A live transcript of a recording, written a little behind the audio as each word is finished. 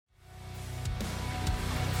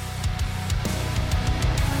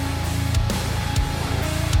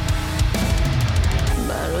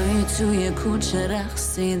توی کوچه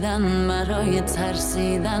رقصیدن مرای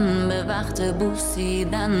ترسیدن به وقت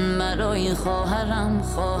بوسیدن مرای خواهرم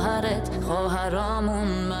خواهرت خواهرامون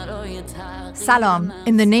مرای Salam,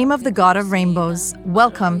 in the name of the God of Rainbows,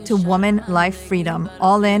 welcome to Woman, Life, Freedom,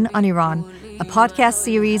 All In on Iran, a podcast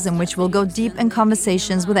series in which we'll go deep in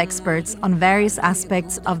conversations with experts on various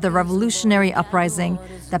aspects of the revolutionary uprising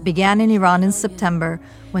that began in Iran in September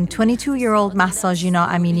when 22-year-old Mahsa Jina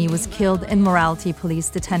Amini was killed in morality police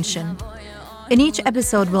detention. In each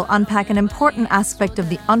episode, we'll unpack an important aspect of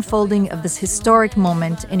the unfolding of this historic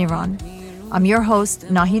moment in Iran. I'm your host,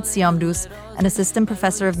 Nahid Siamdous, an assistant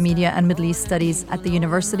professor of media and Middle East studies at the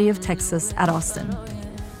University of Texas at Austin.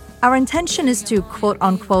 Our intention is to,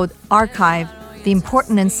 quote-unquote, archive the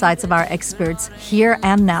important insights of our experts here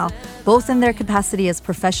and now, both in their capacity as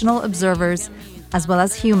professional observers as well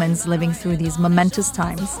as humans living through these momentous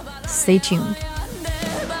times. Stay tuned.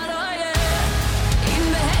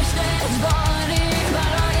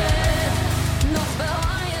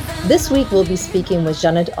 This week, we'll be speaking with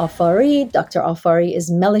Janet Afary. Dr. Afary is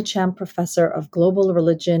Mellichamp Professor of Global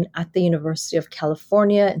Religion at the University of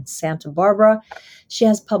California in Santa Barbara. She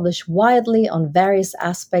has published widely on various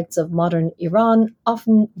aspects of modern Iran,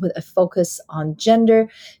 often with a focus on gender.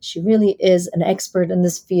 She really is an expert in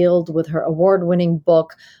this field with her award-winning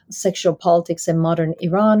book, Sexual Politics in Modern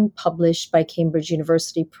Iran, published by Cambridge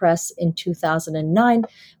University Press in 2009,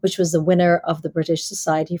 which was the winner of the British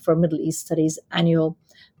Society for Middle East Studies annual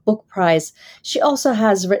book prize. She also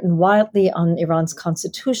has written widely on Iran's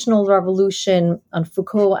constitutional revolution, on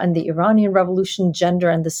Foucault and the Iranian Revolution, gender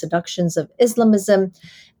and the seductions of Islamism.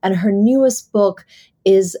 And her newest book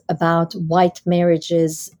is about white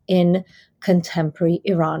marriages in contemporary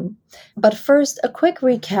Iran. But first, a quick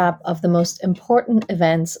recap of the most important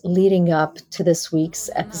events leading up to this week's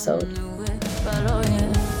episode.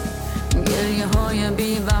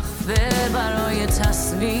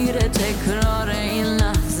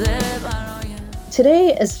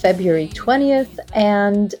 Today is February 20th,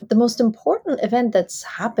 and the most important event that's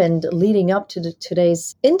happened leading up to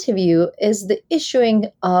today's interview is the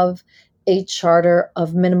issuing of a charter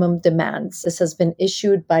of minimum demands. This has been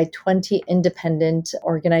issued by 20 independent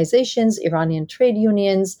organizations, Iranian trade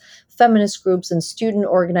unions, feminist groups, and student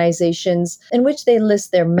organizations, in which they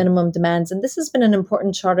list their minimum demands. And this has been an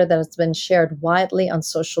important charter that has been shared widely on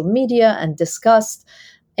social media and discussed.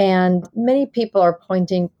 And many people are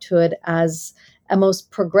pointing to it as a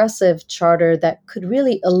most progressive charter that could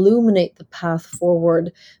really illuminate the path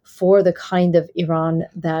forward for the kind of Iran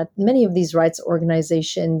that many of these rights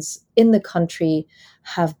organizations in the country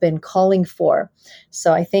have been calling for.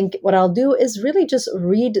 So I think what I'll do is really just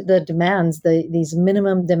read the demands, these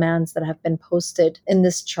minimum demands that have been posted in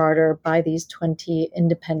this charter by these 20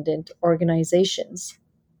 independent organizations.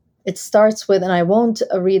 It starts with, and I won't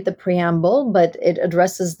read the preamble, but it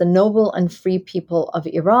addresses the noble and free people of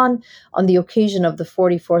Iran on the occasion of the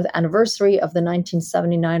 44th anniversary of the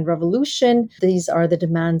 1979 revolution. These are the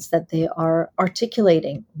demands that they are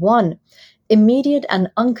articulating. 1, immediate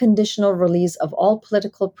and unconditional release of all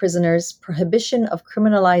political prisoners, prohibition of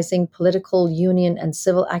criminalizing political, union, and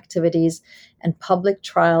civil activities, and public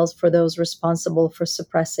trials for those responsible for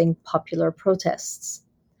suppressing popular protests.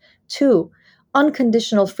 2,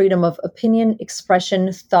 unconditional freedom of opinion, expression,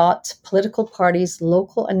 thought, political parties,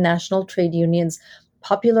 local and national trade unions,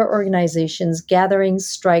 popular organizations, gatherings,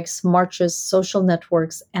 strikes, marches, social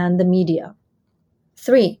networks, and the media.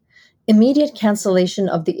 3, immediate cancellation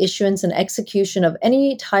of the issuance and execution of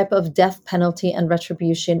any type of death penalty and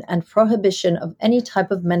retribution, and prohibition of any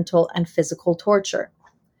type of mental and physical torture.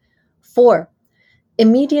 4,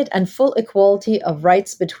 immediate and full equality of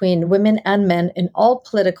rights between women and men in all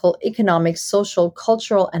political, economic, social,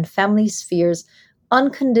 cultural, and family spheres,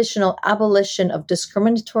 unconditional abolition of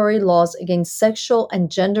discriminatory laws against sexual and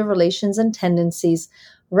gender relations and tendencies,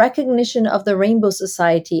 recognition of the Rainbow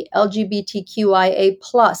Society, LGBTQIA+,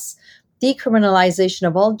 decriminalization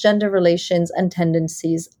of all gender relations and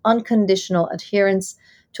tendencies, unconditional adherence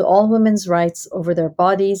to all women's rights over their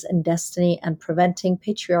bodies and destiny, and preventing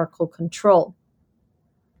patriarchal control.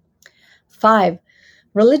 5,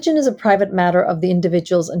 religion is a private matter of the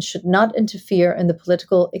individuals and should not interfere in the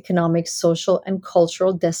political, economic, social, and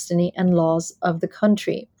cultural destiny and laws of the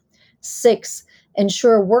country. 6,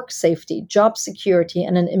 ensure work safety, job security,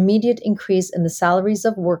 and an immediate increase in the salaries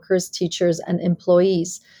of workers, teachers, and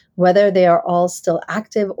employees, whether they are all still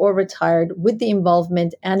active or retired, with the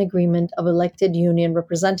involvement and agreement of elected union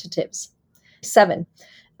representatives. 7,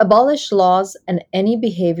 Abolish laws and any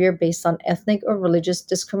behavior based on ethnic or religious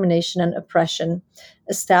discrimination and oppression.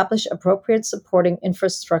 Establish appropriate supporting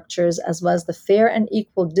infrastructures as well as the fair and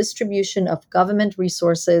equal distribution of government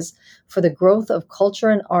resources for the growth of culture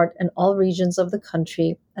and art in all regions of the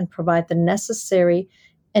country, and provide the necessary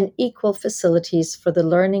and equal facilities for the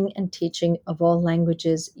learning and teaching of all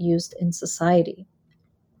languages used in society.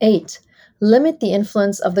 8. Limit the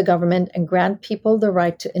influence of the government and grant people the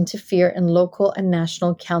right to interfere in local and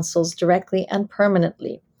national councils directly and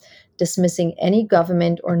permanently. Dismissing any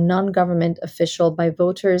government or non-government official by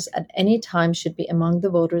voters at any time should be among the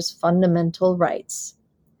voters' fundamental rights.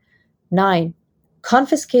 9.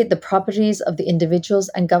 Confiscate the properties of the individuals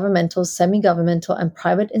and governmental, semi-governmental, and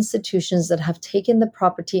private institutions that have taken the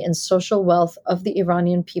property and social wealth of the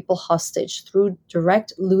Iranian people hostage through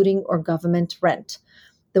direct looting or government rent.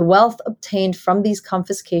 The wealth obtained from these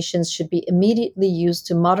confiscations should be immediately used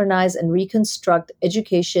to modernize and reconstruct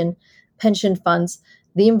education, pension funds,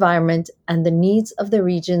 the environment, and the needs of the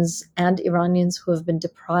regions and Iranians who have been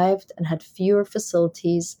deprived and had fewer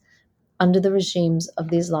facilities under the regimes of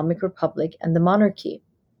the Islamic Republic and the monarchy.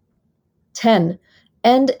 10.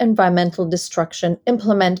 End environmental destruction.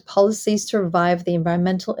 Implement policies to revive the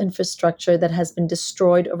environmental infrastructure that has been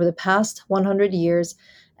destroyed over the past 100 years,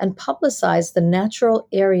 and publicize the natural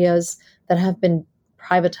areas that have been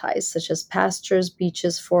privatized, such as pastures,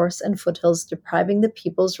 beaches, forests, and foothills, depriving the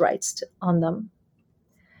people's rights on them.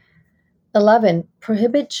 11.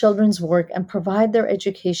 Prohibit children's work and provide their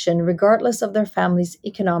education regardless of their family's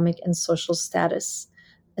economic and social status.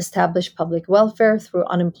 Establish public welfare through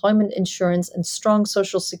unemployment insurance and strong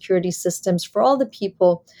social security systems for all the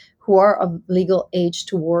people who are of legal age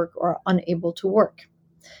to work or are unable to work.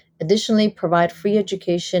 Additionally, provide free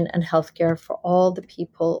education and healthcare for all the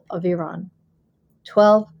people of Iran.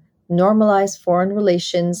 12. Normalize foreign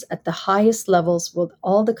relations at the highest levels with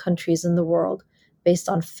all the countries in the world based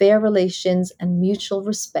on fair relations and mutual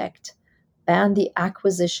respect. Ban the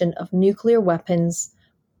acquisition of nuclear weapons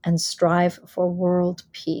and strive for world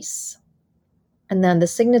peace. And then the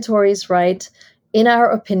signatories write, in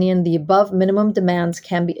our opinion, the above minimum demands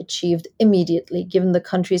can be achieved immediately, given the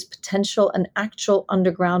country's potential and actual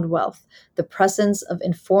underground wealth, the presence of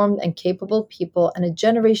informed and capable people, and a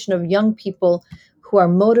generation of young people who are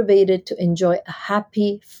motivated to enjoy a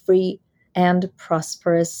happy, free, and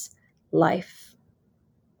prosperous life.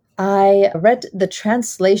 I read the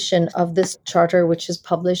translation of this charter, which is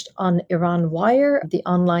published on Iran Wire, the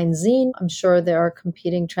online zine. I'm sure there are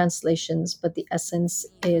competing translations, but the essence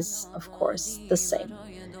is, of course, the same.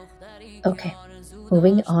 Okay,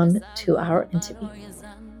 moving on to our interview.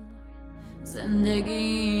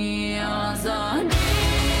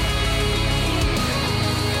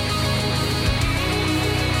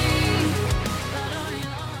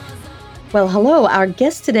 Well, hello. Our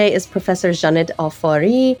guest today is Professor Janet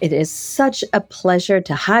Afary. It is such a pleasure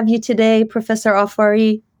to have you today, Professor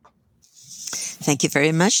Afary. Thank you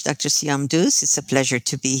very much, Dr. Siamdous. It's a pleasure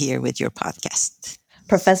to be here with your podcast.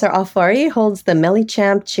 Professor Afary holds the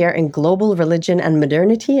Mellichamp Chair in Global Religion and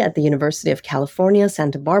Modernity at the University of California,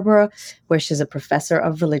 Santa Barbara, where she's a professor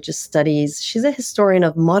of religious studies. She's a historian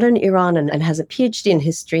of modern Iran and has a PhD in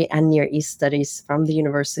history and Near East studies from the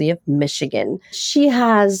University of Michigan. She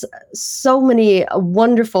has so many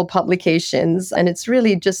wonderful publications, and it's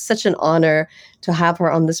really just such an honor to have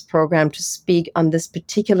her on this program to speak on this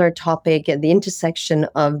particular topic at the intersection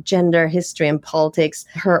of gender, history, and politics.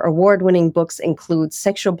 Her award-winning books include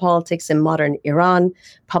Sexual Politics in Modern Iran,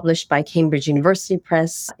 published by Cambridge University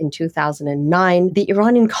Press in 2009, The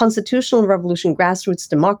Iranian Constitutional Revolution, Grassroots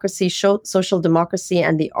Democracy, Social Democracy,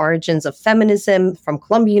 and the Origins of Feminism from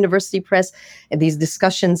Columbia University Press. And these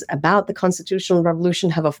discussions about the Constitutional Revolution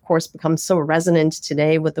have, of course, become so resonant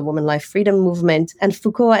today with the Women Life Freedom Movement. And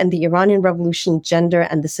Foucault and the Iranian Revolution, Gender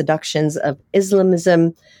and the Seductions of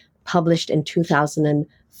Islamism, published in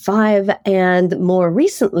 2005, and more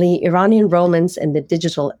recently, Iranian Romance in the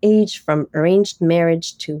Digital Age, From Arranged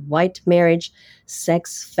Marriage to White Marriage,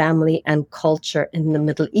 Sex, Family, and Culture in the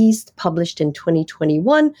Middle East, published in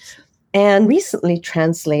 2021, and recently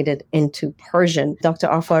translated into Persian. Dr.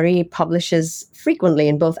 Afary publishes frequently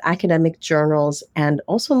in both academic journals and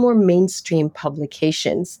also more mainstream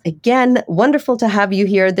publications. Again, wonderful to have you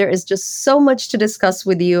here. There is just so much to discuss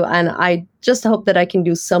with you, and I just hope that I can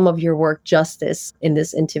do some of your work justice in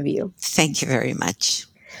this interview. Thank you very much.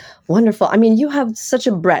 Wonderful. I mean, you have such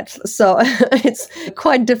a breadth, so it's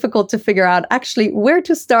quite difficult to figure out actually where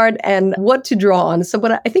to start and what to draw on. So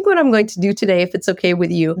I think what I'm going to do today, if it's okay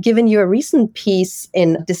with you, given your recent piece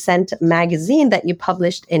in Dissent magazine that you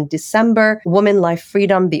published in December, Woman, Life,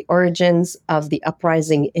 Freedom, The Origins of the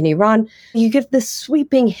Uprising in Iran, you give this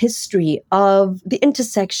sweeping history of the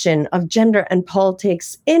intersection of gender and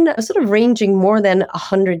politics in a sort of ranging more than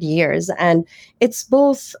 100 years. And it's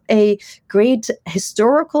both a great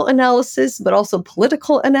historical analysis, but also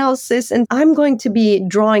political analysis. And I'm going to be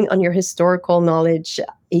drawing on your historical knowledge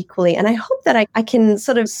equally. And I hope that I can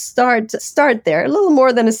sort of start there a little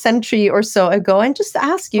more than a century or so ago and just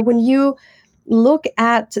ask you, when you look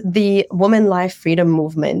at the woman, life, freedom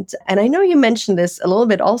movement, and I know you mentioned this a little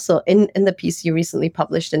bit also in the piece you recently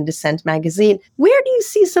published in Dissent magazine, where do you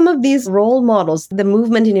see some of these role models? The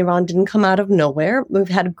movement in Iran didn't come out of nowhere. We've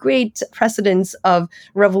had great precedents of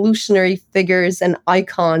revolutionary figures and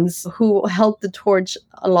icons who held the torch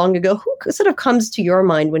long ago. Who sort of comes to your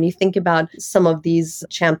mind when you think about some of these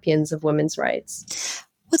champions of women's rights?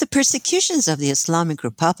 Well, the persecutions of the Islamic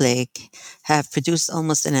Republic have produced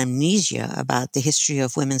almost an amnesia about the history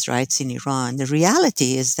of women's rights in Iran. The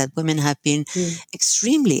reality is that women have been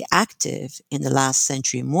extremely active in the last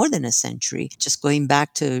century, more than a century. Just going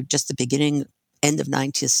back to just the beginning, end of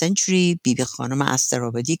 19th century, Bibi Khanum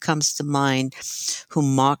Astarabadi comes to mind, who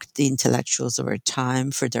mocked the intellectuals of her time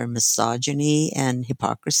for their misogyny and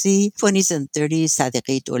hypocrisy. 20s and 30s,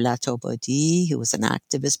 Sadiqi Dolatabadi, who was an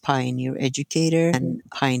activist, pioneer, educator, and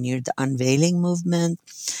pioneered the unveiling movement.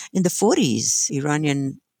 In the 40s,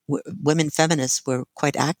 Iranian women feminists were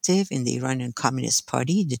quite active in the Iranian Communist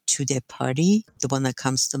Party, the Tudeh Party. The one that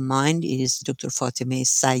comes to mind is Dr. Fatemeh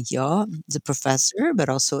Sayyah, the professor, but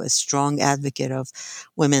also a strong advocate of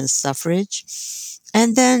women's suffrage.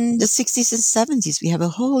 And then the 60s and 70s, we have a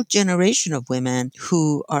whole generation of women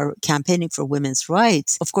who are campaigning for women's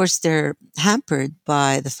rights. Of course, they're hampered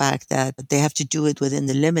by the fact that they have to do it within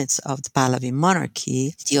the limits of the Pahlavi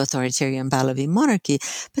monarchy, the authoritarian Pahlavi monarchy.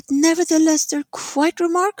 But nevertheless, they're quite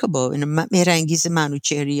remarkable. Mehrangiz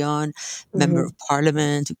Manucherian, member of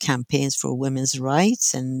parliament who campaigns for women's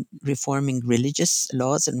rights and reforming religious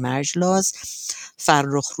laws and marriage laws.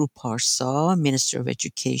 Farrokh Parsa, Minister of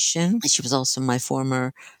Education. She was also my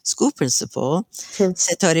former school principal.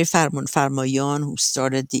 Setare Farmoyan, who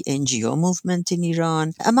started the NGO movement in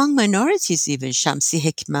Iran. Among minorities even, Shamsi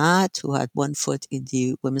Hekmat, who had one foot in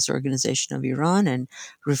the Women's Organization of Iran and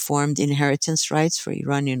reformed inheritance rights for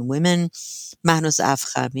Iranian women. Mahnaz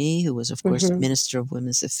Afkhami, who was, of course, Minister of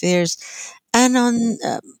Women's Affairs. And on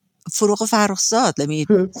Forough Farrokhzad, let me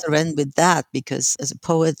end with that, because as a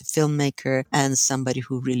poet, filmmaker, and somebody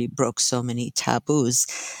who really broke so many taboos.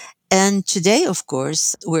 And today, of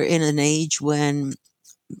course, we're in an age when,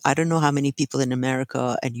 I don't know how many people in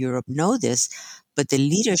America and Europe know this, but the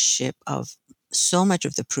leadership of so much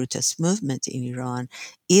of the protest movement in Iran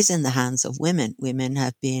is in the hands of women. Women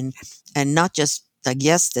have been, and not just like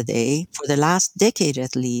yesterday, for the last decade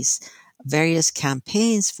at least, various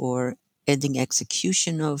campaigns for ending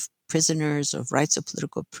execution of prisoners, of rights of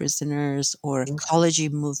political prisoners, or ecology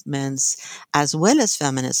movements, as well as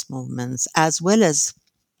feminist movements, as well as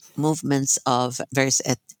movements of various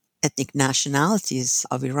ethnic nationalities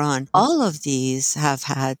of Iran. All of these have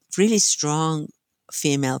had really strong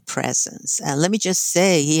female presence. And let me just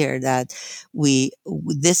say here that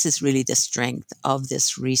this is really the strength of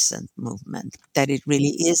this recent movement, that it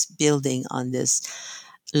really is building on this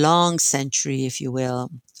long century, if you will,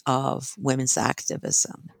 of women's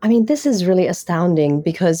activism. I mean, this is really astounding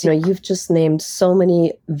because, you've just named so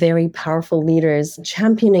many very powerful leaders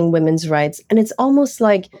championing women's rights. And it's almost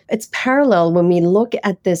like it's parallel when we look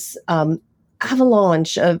at this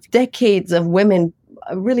avalanche of decades of women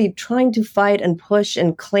really trying to fight and push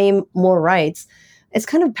and claim more rights. It's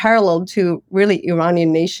kind of parallel to really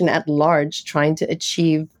Iranian nation at large trying to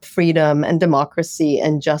achieve freedom and democracy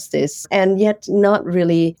and justice, and yet not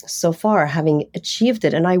really so far having achieved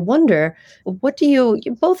it. And I wonder, what do you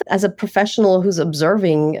both as a professional who's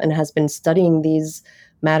observing and has been studying these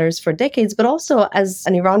matters for decades, but also as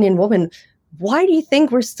an Iranian woman, why do you think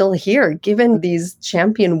we're still here, given these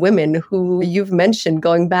champion women who you've mentioned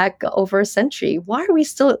going back over a century? Why are we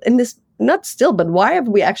still in this, not still, but why have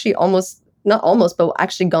we actually but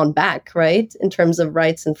actually gone back, right, in terms of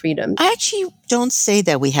rights and freedom? I actually don't say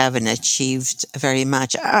that we haven't achieved very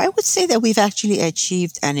much. I would say that we've actually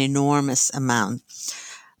achieved an enormous amount.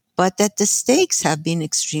 but that the stakes have been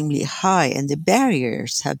extremely high and the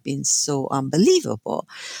barriers have been so unbelievable.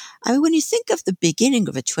 I mean, when you think of the beginning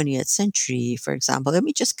of the 20th century, for example, let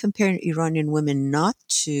me just compare Iranian women not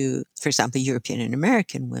to, for example, European and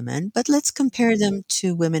American women, but let's compare them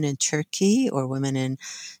to women in Turkey or women in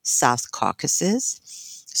South Caucasus.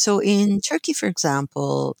 So in Turkey, for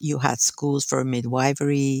example, you had schools for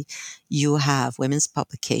midwifery, you have women's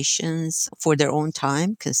publications for their own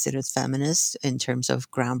time considered feminist in terms of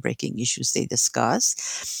groundbreaking issues they discuss.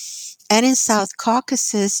 And in South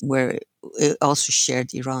Caucasus, where it also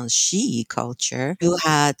shared Iran's Shi'i culture. You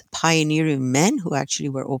had pioneering men who actually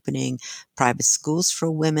were opening private schools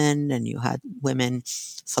for women, and you had women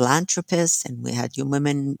philanthropists, and we had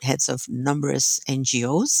women heads of numerous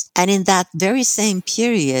NGOs. And in that very same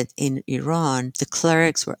period in Iran, the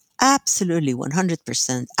clerics were absolutely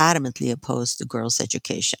 100% adamantly opposed to girls'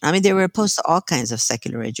 education. I mean, they were opposed to all kinds of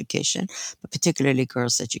secular education, but particularly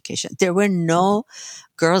girls' education. There were no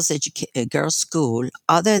girls' school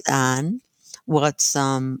other than what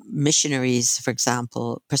some missionaries, for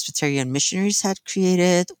example, Presbyterian missionaries had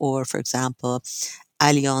created, or for example,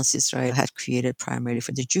 Alliance Israel had created primarily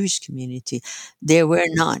for the Jewish community. There were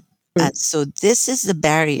none. And so this is the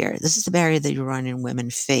barrier. This is the barrier that Iranian women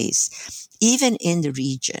face, even in the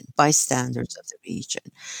region, by standards of the region.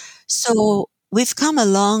 So we've come a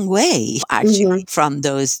long way actually from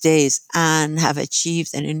those days and have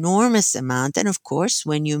achieved an enormous amount. And of course,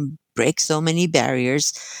 when you break so many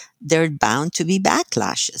barriers, there are bound to be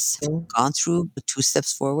backlashes. We've gone through 2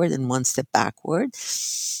 steps forward and 1 step backward,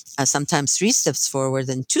 sometimes 3 steps forward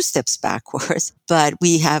and 2 steps backwards. But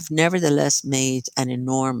we have nevertheless made an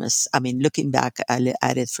enormous, I mean, looking back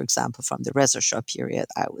at it, for example, from the Reza Shah period,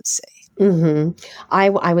 I would say.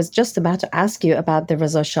 I was just about to ask you about the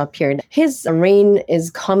Reza Shah period. His reign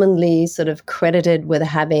is commonly sort of credited with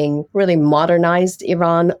having really modernized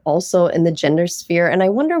Iran also in the gender sphere. And I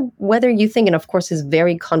wonder whether you think, and of course his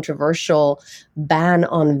very controversial ban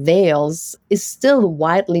on veils is still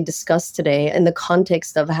widely discussed today in the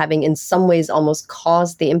context of having in some ways almost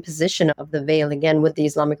caused the imposition of the veil again with the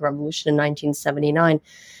Islamic Revolution in 1979.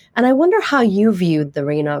 And I wonder how you viewed the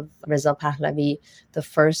reign of Reza Pahlavi, the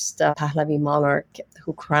first Pahlavi monarch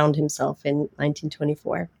who crowned himself in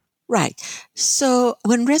 1924. Right. So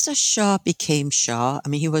when Reza Shah became Shah, I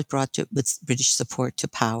mean, he was brought to, with British support to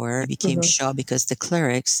power. He became Shah because the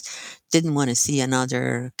clerics didn't want to see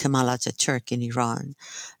another Kemal Ataturk in Iran.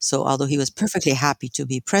 So although he was perfectly happy to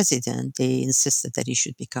be president, they insisted that he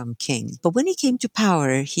should become king. But when he came to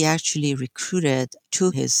power, he actually recruited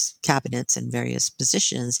to his cabinets and various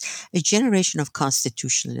positions a generation of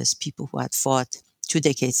constitutionalists, people who had fought 2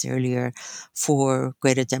 decades earlier for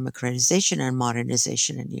greater democratization and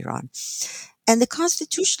modernization in Iran. And the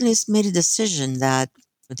constitutionalists made a decision that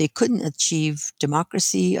they couldn't achieve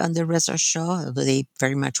democracy under Reza Shah, although they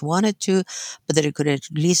very much wanted to, but that it could at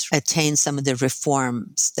least attain some of the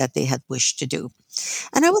reforms that they had wished to do.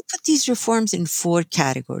 And I would put these reforms in 4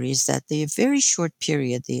 categories that they a very short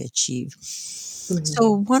period they achieved.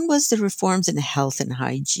 So one was the reforms in health and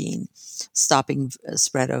hygiene, stopping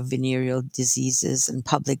spread of venereal diseases and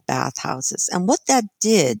public bathhouses. And what that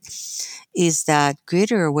did is that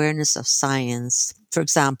greater awareness of science, for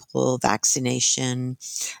example, vaccination,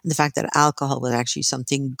 and the fact that alcohol was actually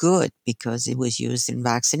something good because it was used in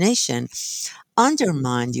vaccination,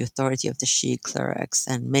 undermined the authority of the Shi'i clerics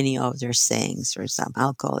and many of their sayings. For example,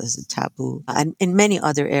 alcohol is a taboo, and in many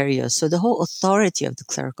other areas. So the whole authority of the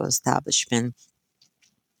clerical establishment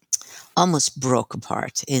almost broke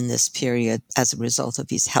apart in this period as a result of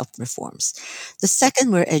these health reforms. The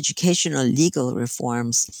second were educational legal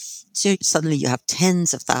reforms. So suddenly you have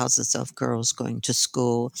tens of thousands of girls going to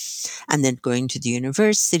school and then going to the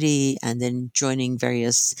university and then joining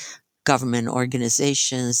various government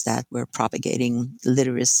organizations that were propagating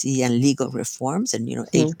literacy and legal reforms. And,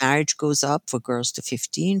 age marriage goes up for girls to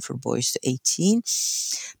 15, for boys to 18.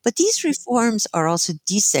 But these reforms are also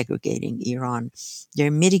desegregating Iran. They're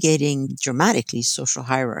mitigating dramatically social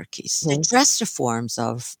hierarchies. The dress reforms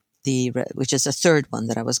of which is the third one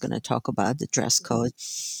that I was going to talk about, the dress code,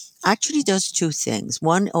 actually does 2 things.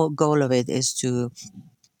 One goal of it is to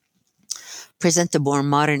present a more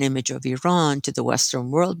modern image of Iran to the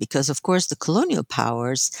Western world because, of course, the colonial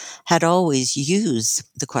powers had always used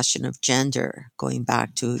the question of gender, going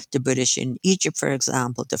back to the British in Egypt, for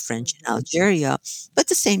example, the French in Algeria, but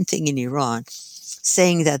the same thing in Iran.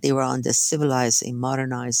 saying that they were on this civilizing,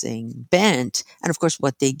 modernizing bent. And of course,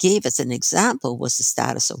 what they gave as an example was the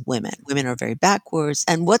status of women. Women are very backwards.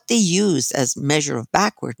 And what they used as measure of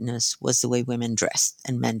backwardness was the way women dressed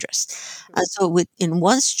and men dressed. And so in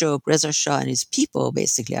one stroke, Reza Shah and his people,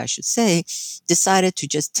 basically, I should say, decided to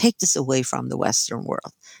just take this away from the Western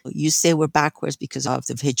world. You say we're backwards because of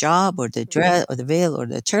the hijab or the dress or the veil or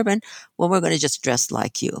the turban. Well, we're going to just dress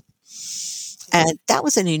like you. And that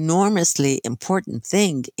was an enormously important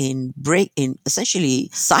thing in essentially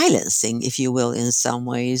silencing, if you will, in some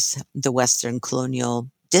ways, the Western colonial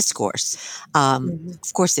discourse.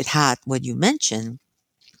 Of course, it had what you mentioned,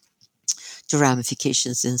 the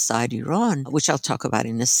ramifications inside Iran, which I'll talk about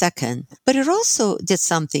in a second. But it also did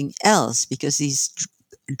something else, because these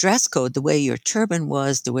dress code, the way your turban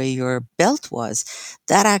was, the way your belt was,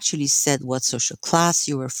 that actually said what social class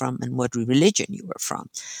you were from and what religion you were from.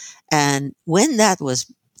 And when that was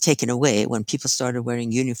taken away, when people started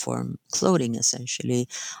wearing uniform clothing, essentially,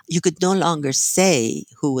 you could no longer say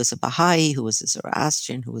who was a Baha'i, who was a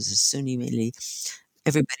Zoroastrian, who was a Sunni, mainly.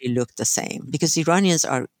 Everybody looked the same, because Iranians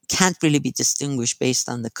can't really be distinguished based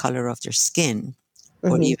on the color of their skin,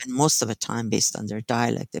 or even most of the time based on their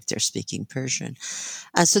dialect if they're speaking Persian.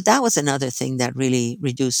 And so that was another thing that really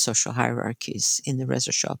reduced social hierarchies in the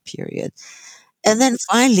Reza Shah period. And then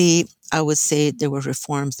finally, I would say there were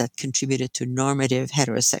reforms that contributed to normative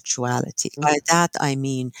heterosexuality. By that, I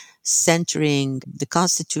mean centering, the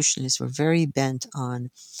constitutionalists were very bent on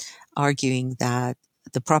arguing that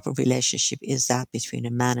the proper relationship is that between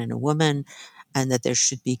a man and a woman, and that there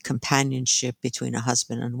should be companionship between a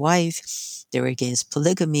husband and wife. They were against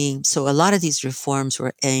polygamy. So a lot of these reforms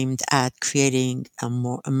were aimed at creating a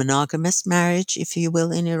monogamous marriage, if you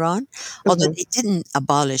will, in Iran. Although they didn't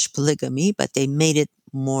abolish polygamy, but they made it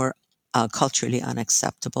more culturally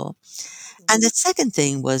unacceptable. And the second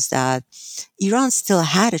thing was that Iran still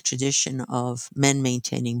had a tradition of men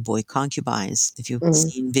maintaining boy concubines. If you've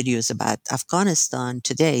seen videos about Afghanistan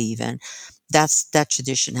today, even, that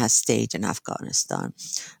tradition has stayed in Afghanistan.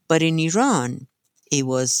 But in Iran, it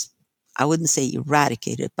was, I wouldn't say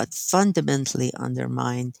eradicated, but fundamentally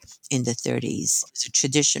undermined in the 30s. It's a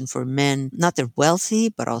tradition for men, not that wealthy,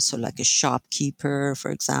 but also like a shopkeeper,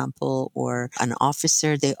 for example, or an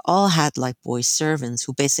officer. They all had like boy servants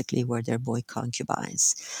who basically were their boy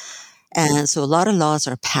concubines. And so a lot of laws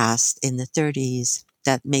are passed in the 30s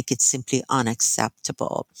that make it simply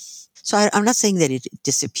unacceptable. So I'm not saying that it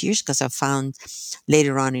disappears, because I found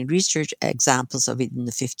later on in research examples of it in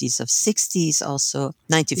the 50s, of 60s, also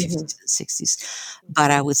 1950s and 60s. But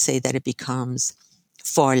I would say that it becomes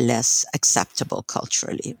far less acceptable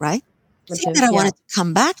culturally, right? The thing that I wanted to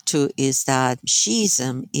come back to is that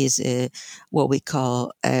Shiism is what we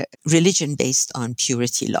call a religion based on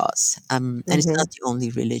purity laws. And it's not the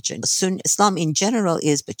only religion. Islam in general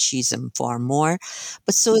is, but Shiism far more.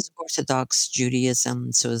 But so is Orthodox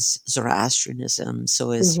Judaism, so is Zoroastrianism,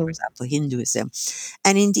 so is, for example, Hinduism.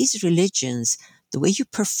 And in these religions, the way you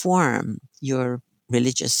perform your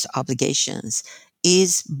religious obligations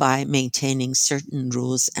is by maintaining certain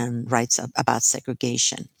rules and rights about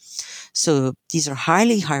segregation. So these are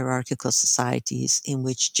highly hierarchical societies in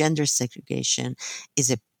which gender segregation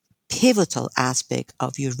is a pivotal aspect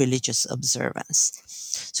of your religious observance.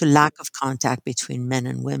 So lack of contact between men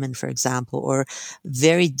and women, for example, or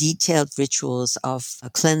very detailed rituals of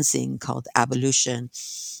cleansing called ablution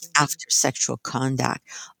after sexual contact.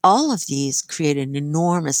 All of these create an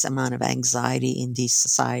enormous amount of anxiety in these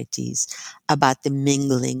societies about the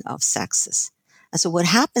mingling of sexes. And so what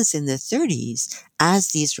happens in the 30s, as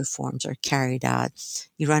these reforms are carried out,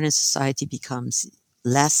 Iranian society becomes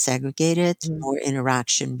less segregated, more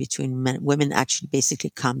interaction between men, women actually basically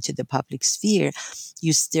come to the public sphere.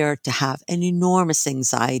 You start to have an enormous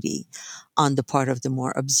anxiety on the part of the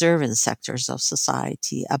more observant sectors of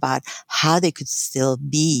society about how they could still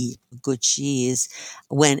be good Shias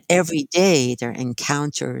when every day their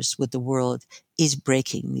encounters with the world is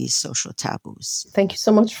breaking these social taboos. Thank you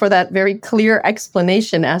so much for that very clear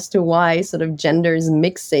explanation as to why sort of genders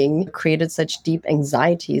mixing created such deep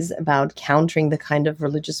anxieties about countering the kind of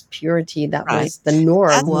religious purity that was the norm.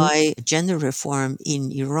 That's why gender reform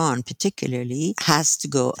in Iran particularly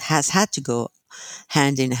has had to go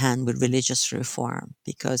hand in hand with religious reform,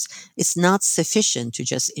 because it's not sufficient to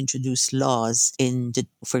just introduce laws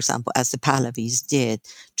for example, as the Pahlavis did,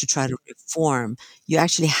 to try to reform. You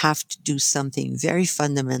actually have to do something very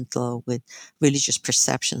fundamental with religious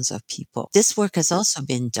perceptions of people. This work has also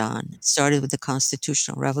been done. It started with the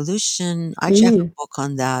Constitutional Revolution. I actually have a book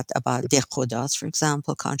on that about Dekhodas, for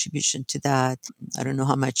example, contribution to that. I don't know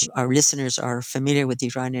how much our listeners are familiar with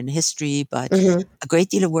Iranian history, but a great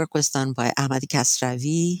deal of work was done by Ahmadi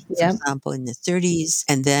Kasravi, for example, in the 30s.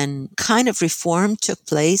 And then kind of reform took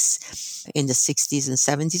place in the 60s and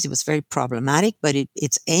 70s. It was very problematic, but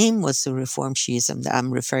its aim was to reform Shiism that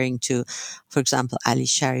I'm referring to, for example, Ali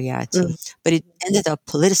Shariati. But it ended up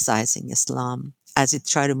politicizing Islam as it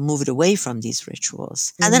tried to move it away from these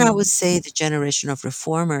rituals. And then I would say the generation of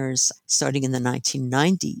reformers, starting in the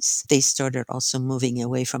 1990s, they started also moving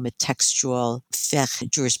away from a textual fiqh,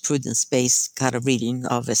 jurisprudence-based kind of reading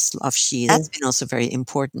of Shiism. That's been also very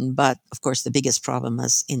important. But of course, the biggest problem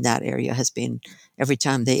in that area has been every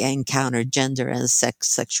time they encounter gender and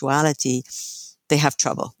sexuality, they have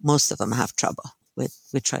trouble. Most of them have trouble with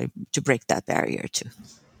trying to break that barrier too.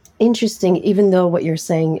 Interesting, even though what you're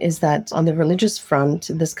saying is that on the religious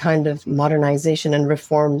front, this kind of modernization and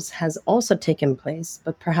reforms has also taken place,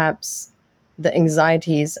 but perhaps the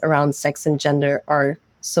anxieties around sex and gender are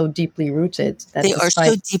so deeply rooted that they are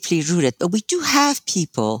so deeply rooted. But we do have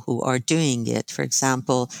people who are doing it. For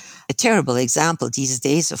example, a terrible example these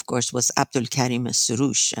days, of course, was Abdul Karim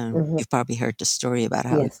Surush. You've probably heard the story about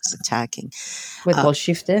how he was attacking. With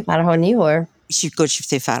Golshifteh Farahani or?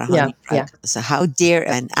 Golshifteh Farahani, right? So how dare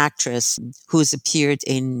an actress who's appeared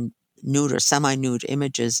in nude or semi-nude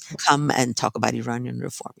images come and talk about Iranian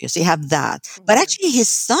reform. So you have that. But actually his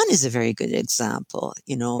son is a very good example,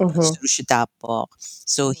 Surush Dabbagh.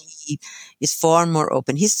 So he is far more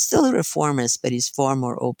open. He's still a reformist, but he's far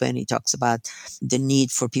more open. He talks about the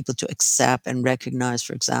need for people to accept and recognize,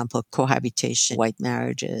 for example, cohabitation, white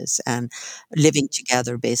marriages, and living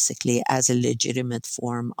together basically as a legitimate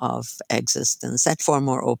form of existence. That's far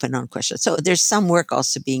more open on questions. So there's some work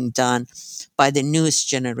also being done by the newest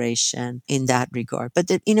generation in that regard.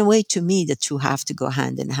 But in a way, to me, the two have to go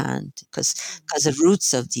hand in hand because the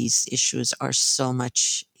roots of these issues are so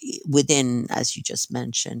much within, as you just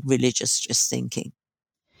mentioned, religious just thinking.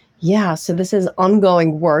 Yeah, so this is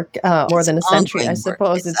ongoing work, more than a century, I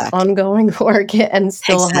suppose. Exactly. It's ongoing work and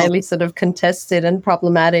still highly sort of contested and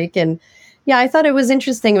problematic. And yeah, I thought it was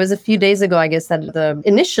interesting. It was a few days ago, I guess, that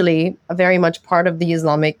initially very much part of the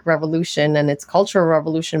Islamic Revolution and its cultural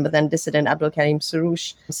revolution, but then dissident Abdul Karim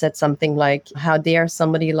Surush said something like, how dare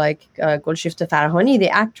somebody like Golshifteh Farahani, the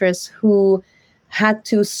actress who had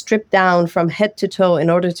to strip down from head to toe in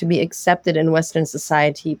order to be accepted in Western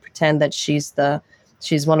society, pretend that she's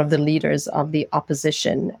one of the leaders of the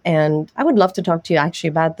opposition. And I would love to talk to you actually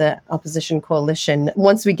about the opposition coalition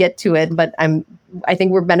once we get to it. But I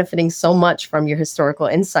think we're benefiting so much from your historical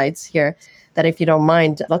insights here that if you don't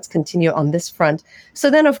mind, let's continue on this front. So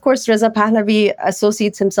then, of course, Reza Pahlavi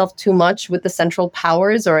associates himself too much with the Central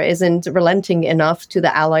Powers or isn't relenting enough to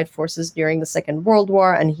the Allied forces during the Second World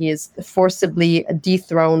War. And he is forcibly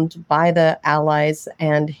dethroned by the Allies.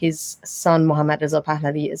 And his son, Mohammad Reza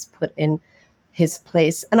Pahlavi, is put in his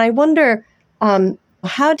place. And I wonder,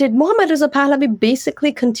 how did Mohammad Reza Pahlavi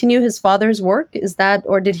basically continue his father's work?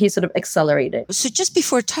 Or did he sort of accelerate it? So just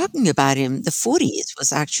before talking about him, the 40s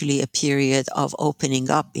was actually a period of opening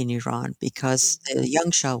up in Iran because the young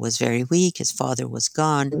Shah was very weak. His father was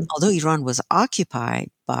gone. Although Iran was occupied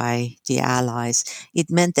by the Allies, it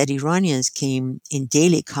meant that Iranians came in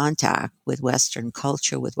daily contact with Western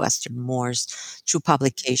culture, with Western mores, through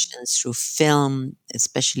publications, through film,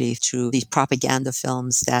 especially through the propaganda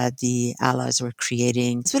films that the Allies were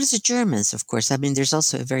creating, as well as the Germans, of course. I mean, there's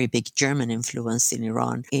also a very big German influence in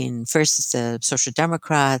Iran. First, it's the Social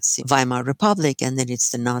Democrats, Weimar Republic, and then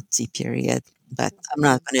it's the Nazi period. But I'm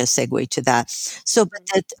not going to segue to that. So,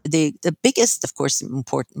 but the biggest, of course,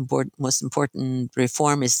 most important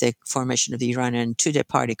reform is the formation of the Iranian Tudeh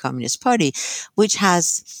Party, Communist Party, which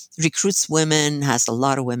recruits women, has a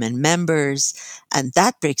lot of women members, and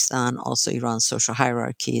that breaks down also Iran's social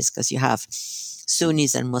hierarchies because you have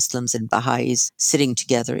Sunnis and Muslims and Baha'is sitting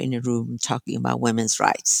together in a room talking about women's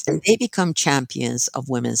rights. And they become champions of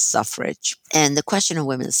women's suffrage. And the question of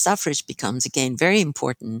women's suffrage becomes, again, very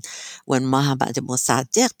important when Mohammad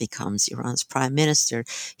Mossadegh becomes Iran's prime minister.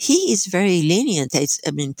 He is very lenient.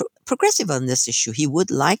 Progressive on this issue. He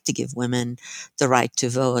would like to give women the right to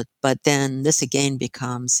vote, but then this again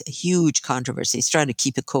becomes a huge controversy. He's trying to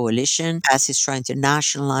keep a coalition as he's trying to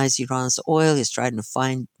nationalize Iran's oil. He's trying to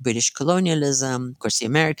find British colonialism. Of course, the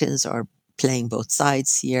Americans are playing both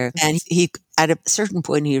sides here. And he at a certain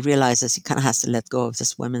point, he realizes he kind of has to let go of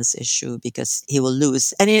this women's issue because he will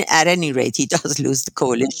lose. And at any rate, he does lose the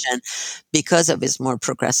coalition because of his more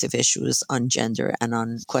progressive issues on gender and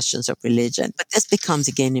on questions of religion. But this becomes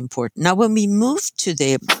again important. Now, when we move to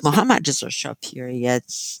the Mohammad Reza Shah period,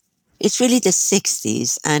 it's really the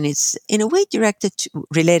 60s, and it's in a way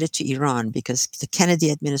related to Iran because the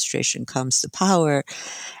Kennedy administration comes to power,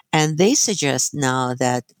 and they suggest now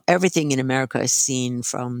that everything in America is seen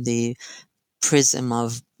from the prism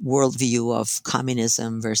of worldview of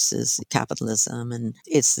communism versus capitalism. And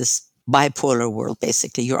it's this bipolar world,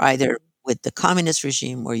 basically. You're either with the communist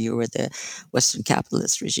regime or you're with the Western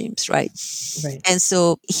capitalist regimes, right? Right. And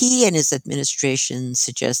so he and his administration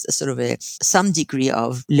suggest a sort of some degree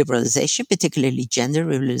of liberalization, particularly gender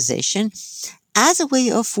liberalization, as a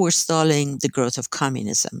way of forestalling the growth of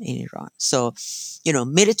communism in Iran. So,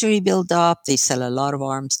 military build up, they sell a lot of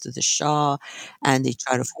arms to the Shah, and they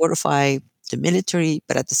try to fortify the military,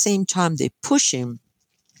 but at the same time, they push him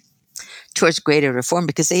towards greater reform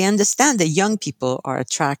because they understand that young people are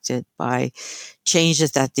attracted by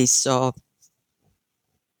changes that they saw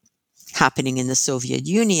happening in the Soviet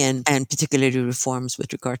Union, and particularly reforms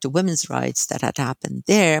with regard to women's rights that had happened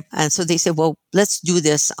there. And so they said, well, let's do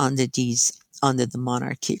this under the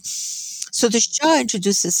monarchy. So the Shah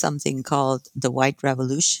introduces something called the White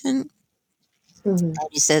Revolution. And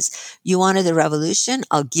he says, you wanted a revolution?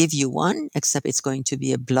 I'll give you one, except it's going to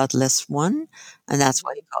be a bloodless one. And that's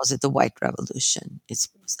why he calls it the White Revolution. It's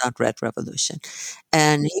not Red Revolution.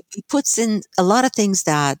 And he puts in a lot of things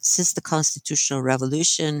that since the Constitutional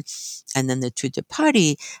Revolution and then the Tudeh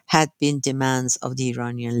Party had been demands of the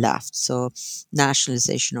Iranian left. So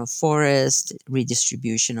nationalization of forests,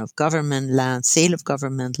 redistribution of government land, sale of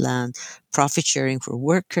government land, profit sharing for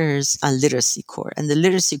workers, and literacy corps. And the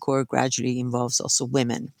literacy corps gradually involves also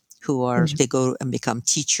women they go and become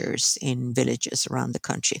teachers in villages around the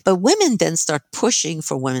country. But women then start pushing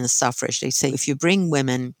for women's suffrage. They say, if you give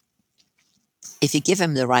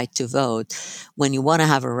them the right to vote, when you want to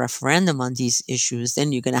have a referendum on these issues,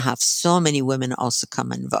 then you're going to have so many women also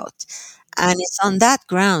come and vote. And it's on that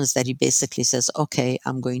grounds that he basically says, okay,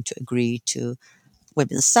 I'm going to agree to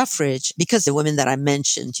women's suffrage, because the women that I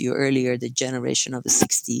mentioned to you earlier, the generation of the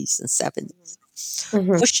 60s and 70s,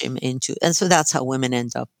 push him into, and so that's how women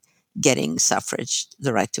end up getting suffrage,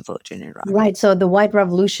 the right to vote in Iran. Right. So the White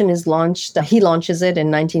Revolution is launched. He launches it in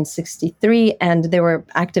 1963, and there were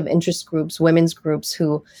active interest groups, women's groups,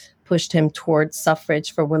 who pushed him towards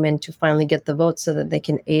suffrage for women to finally get the vote so that they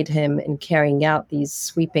can aid him in carrying out these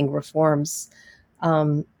sweeping reforms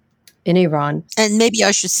in Iran. And maybe I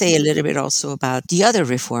should say a little bit also about the other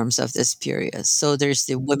reforms of this period. So there's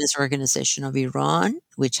the Women's Organization of Iran,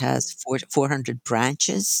 which has 400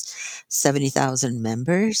 branches, 70,000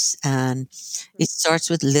 members. And it starts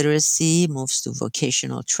with literacy, moves to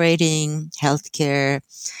vocational training, healthcare,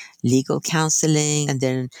 legal counseling, and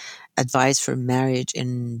then advice for marriage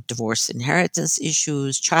and divorce inheritance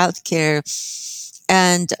issues, childcare,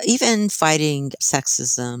 and even fighting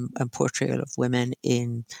sexism and portrayal of women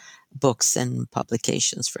in books and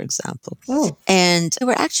publications, for example. And they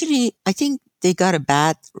were actually, I think they got a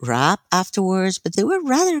bad rap afterwards, but they were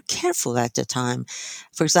rather careful at the time.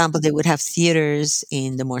 For example, they would have theaters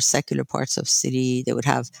in the more secular parts of city. They would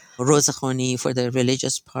have rozakhoni for the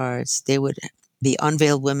religious parts. They would be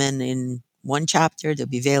unveiled women in one chapter, there'll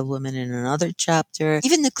be veiled women in another chapter.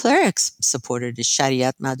 Even the clerics supported the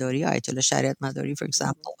Shariat Madari, Ayatollah Shariat Madari, for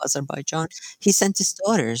example, Azerbaijan. He sent his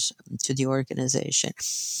daughters to the organization.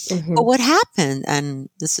 But what happened, and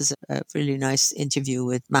this is a really nice interview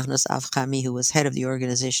with Mahnaz Afkhami, who was head of the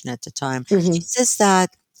organization at the time, he says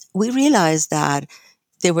that we realized that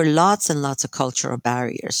there were lots and lots of cultural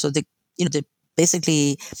barriers. So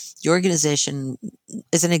basically, the organization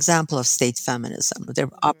is an example of state feminism. They're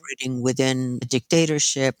operating within a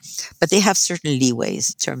dictatorship, but they have certain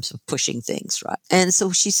leeways in terms of pushing things, right? And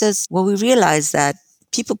so she says, well, we realized that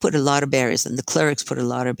people put a lot of barriers, and the clerics put a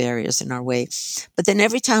lot of barriers in our way. But then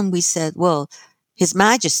every time we said, well, His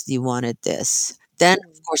Majesty wanted this, then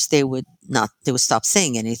of course they would stop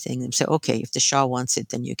saying anything and say, okay, if the Shah wants it,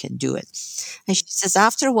 then you can do it. And she says,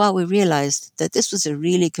 after a while, we realized that this was a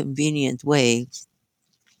really convenient way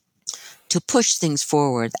to push things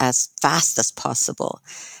forward as fast as possible.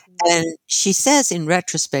 And she says, in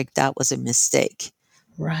retrospect, that was a mistake.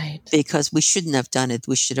 Right. Because we shouldn't have done it.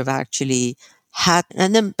 We should have actually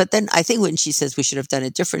but then I think when she says we should have done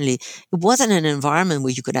it differently, it wasn't an environment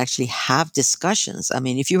where you could actually have discussions. I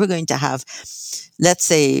mean, if you were going to have, let's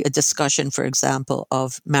say, a discussion, for example,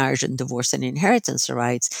 of marriage and divorce and inheritance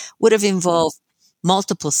rights, would have involved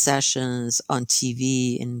multiple sessions on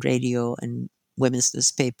TV and radio and women's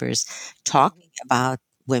newspapers talking about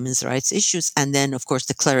women's rights issues. And then, of course,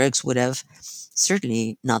 the clerics would have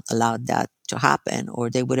certainly not allowed that to happen, or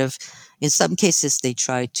they would have, in some cases, they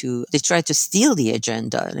tried to steal the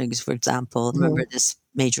agenda. Like, for example, remember this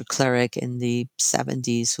major cleric in the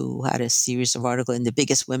 70s who had a series of articles in the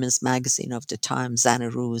biggest women's magazine of the time,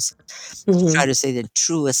 Zanaruz, to try to say that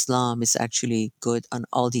true Islam is actually good on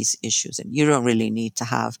all these issues, and you don't really need to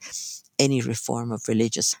have any reform of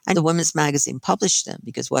religious. And the women's magazine published them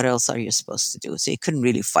because what else are you supposed to do? So you couldn't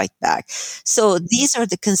really fight back. So these are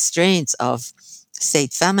the constraints of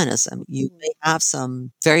state feminism. You may have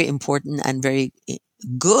some very important and very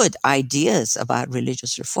good ideas about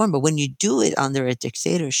religious reform, but when you do it under a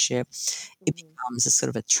dictatorship, it becomes a sort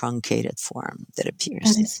of a truncated form that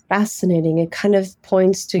appears. That is fascinating. It kind of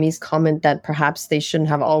points to Mi's comment that perhaps they shouldn't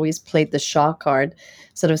have always played the Shaw card,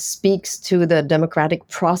 sort of speaks to the democratic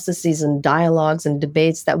processes and dialogues and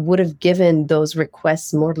debates that would have given those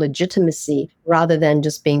requests more legitimacy rather than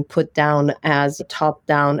just being put down as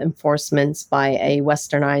top-down enforcements by a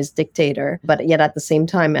westernized dictator. But yet at the same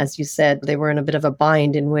time, as you said, they were in a bit of a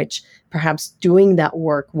bind in which perhaps doing that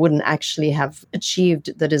work wouldn't actually have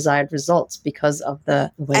achieved the desired results because of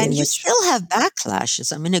the way And in you which... still have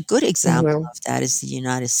backlashes. I mean, a good example of that is the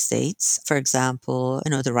United States. For example,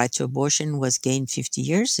 the right to abortion was gained 50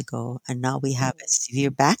 years ago, and now we have a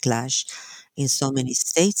severe backlash in so many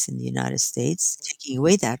states in the United States, taking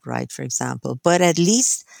away that right, for example. But at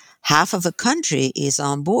least half of a country is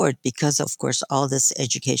on board because, of course, all this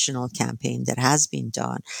educational campaign that has been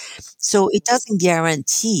done. So it doesn't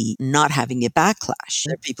guarantee not having a backlash.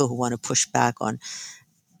 There are people who want to push back on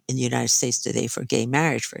in the United States today for gay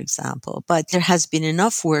marriage, for example. But there has been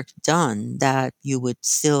enough work done that you would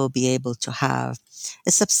still be able to have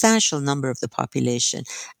a substantial number of the population.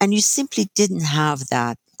 And you simply didn't have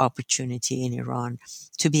that opportunity in Iran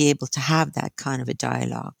to be able to have that kind of a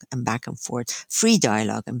dialogue and back and forth, free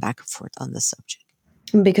dialogue and back and forth on the subject.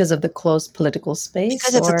 Because of the closed political space?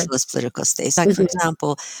 Because of the closed political space. Like, for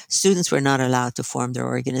example, students were not allowed to form their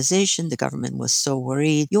organization. The government was so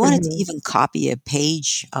worried. You wanted to even copy a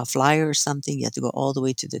page, a flyer or something, you had to go all the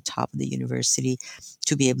way to the top of the university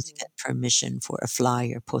to be able to get permission for a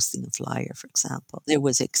flyer, posting a flyer, for example. There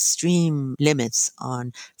was extreme limits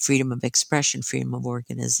on freedom of expression, freedom of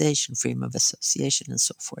organization, freedom of association, and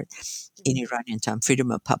so forth in Iranian time,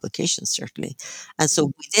 freedom of publication, certainly. And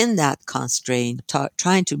so within that constraint,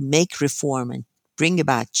 trying to make reform and bring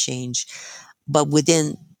about change, but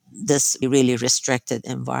within this really restricted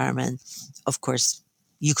environment, of course,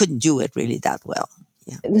 you couldn't do it really that well.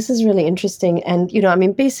 Yeah. This is really interesting. And,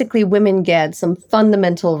 basically women get some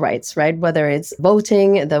fundamental rights, right? Whether it's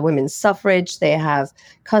voting, the women's suffrage,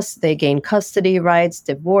 they gain custody rights,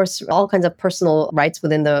 divorce, all kinds of personal rights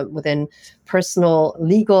within personal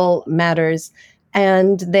legal matters.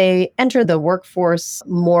 And they enter the workforce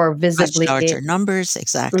more visibly. Much larger numbers,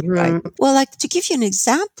 exactly right. Well, like to give you an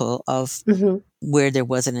example of where there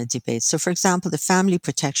wasn't a debate. So, for example, the family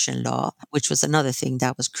protection law, which was another thing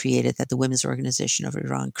that was created, that the Women's Organization of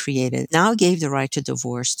Iran created, now gave the right to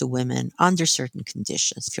divorce to women under certain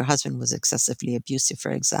conditions. If your husband was excessively abusive, for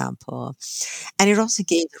example. And it also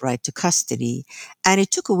gave the right to custody. And it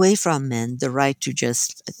took away from men the right to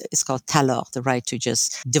it's called talaq, the right to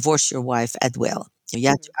just divorce your wife at will. You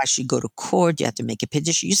had to actually go to court. You had to make a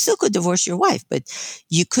petition. You still could divorce your wife, but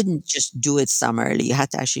you couldn't just do it summarily. You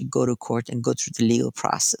had to actually go to court and go through the legal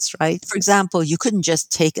process, right? For example, you couldn't just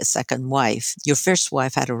take a second wife. Your first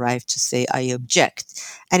wife had a right to say, I object.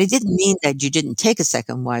 And it didn't mean that you didn't take a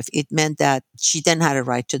second wife. It meant that she then had a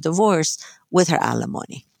right to divorce with her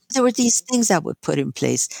alimony. There were these things that were put in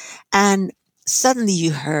place. And suddenly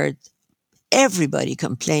you heard everybody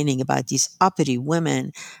complaining about these uppity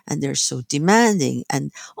women, and they're so demanding.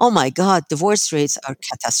 And oh my God, divorce rates are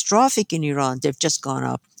catastrophic in Iran. They've just gone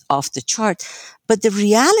up off the chart. But the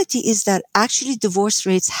reality is that actually divorce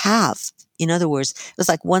rates have. In other words, it was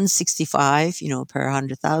like 165, per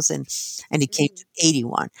 100,000, and it came to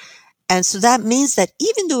 81. And so that means that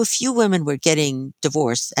even though a few women were getting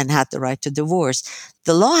divorced and had the right to divorce,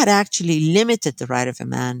 the law had actually limited the right of a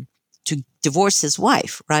man to divorce his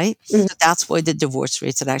wife, right? So that's why the divorce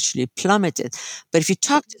rates had actually plummeted. But if you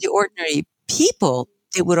talk to the ordinary people,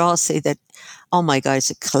 they would all say that, oh my God, it's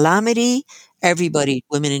a calamity. Everybody,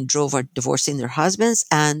 women in drove are divorcing their husbands.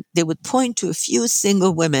 And they would point to a few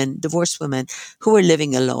single women, divorced women, who were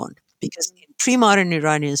living alone. Because in pre-modern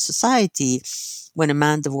Iranian society, when a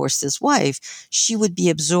man divorced his wife, she would be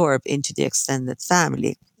absorbed into the extended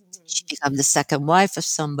family. She become the second wife of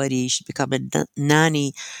somebody. She become a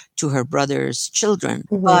nanny to her brother's children.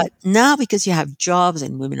 Mhm. But now, because you have jobs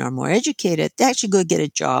and women are more educated, they actually go get a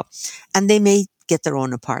job, and they may get their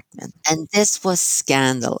own apartment. And this was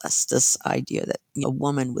scandalous. This idea that a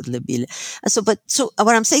woman would live. So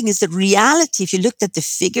what I'm saying is the reality. If you looked at the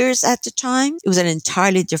figures at the time, it was an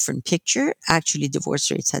entirely different picture. Actually,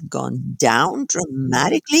 divorce rates had gone down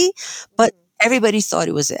dramatically, but everybody thought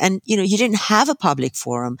it was, and you didn't have a public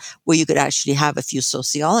forum where you could actually have a few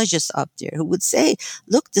sociologists up there who would say,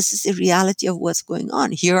 look, this is the reality of what's going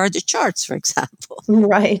on. Here are the charts, for example.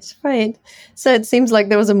 Right, right. So it seems like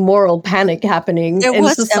there was a moral panic happening There in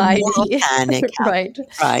was a moral society, panic right? happening,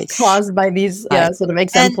 right? Caused by these, Right. yeah, sort of And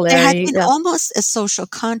there had exemplary, been yeah. almost a social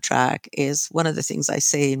contract, is one of the things I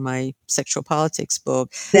say in my sexual politics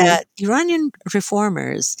book, Mm. that Iranian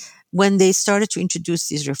reformers, when they started to introduce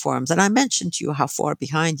these reforms, and I mentioned to you how far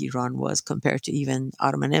behind Iran was compared to even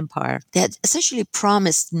Ottoman Empire, they had essentially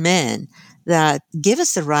promised men that give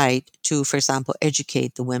us the right to, for example,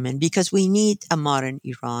 educate the women, because we need a modern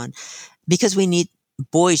Iran, because we need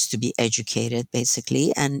boys to be educated,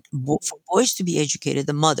 basically. And for boys to be educated,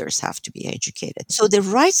 the mothers have to be educated. So the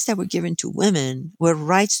rights that were given to women were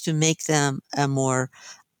rights to make them a more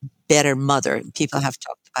better mother. People have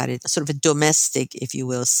talked about it, sort of a domestic, if you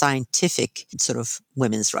will, scientific sort of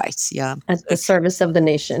women's rights. Yeah. At the service of the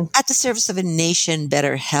nation. At the service of a nation,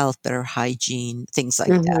 better health, better hygiene, things like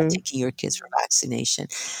that, Mhm. taking your kids for vaccination.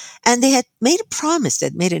 And they had made a promise,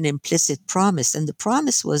 that made an implicit promise. And the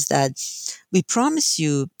promise was that we promise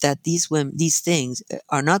you that these women, these things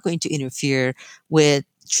are not going to interfere with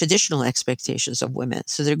traditional expectations of women.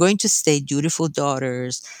 So they're going to stay dutiful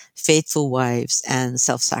daughters, faithful wives, and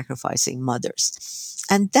self sacrificing mothers.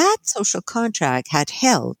 And that social contract had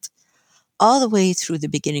held all the way through the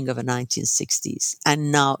beginning of the 1960s.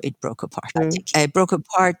 And now it broke apart. I Mm. think it broke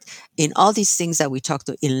apart in all these things that we talked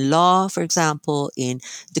about, in law, for example, in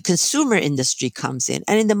the consumer industry comes in.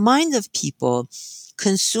 And in the mind of people,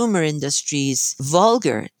 consumer industry's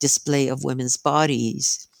vulgar display of women's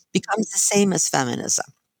bodies becomes the same as feminism.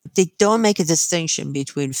 They don't make a distinction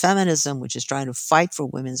between feminism, which is trying to fight for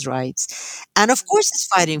women's rights, and of course, it's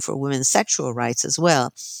fighting for women's sexual rights as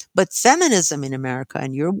well. But feminism in America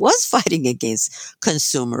and Europe was fighting against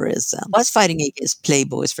consumerism, was fighting against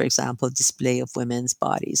Playboys, for example, display of women's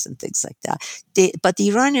bodies and things like that. But the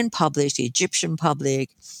Iranian public, the Egyptian public,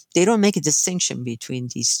 they don't make a distinction between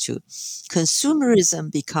these two.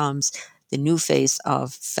 Consumerism becomes the new face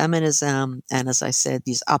of feminism, and as I said,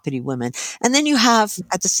 these uppity women. And then you have,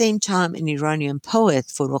 at the same time, an Iranian poet,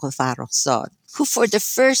 Forough Farrokhzad, who, for the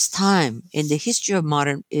first time in the history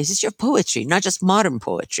of poetry, not just modern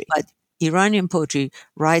poetry, but Iranian poetry,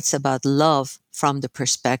 writes about love from the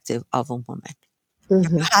perspective of a woman. You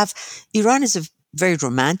Mhm. have Iran is a very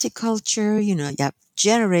romantic culture. You have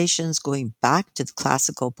generations going back to the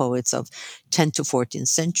classical poets of 10th to 14th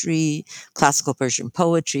century. Classical Persian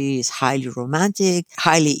poetry is highly romantic,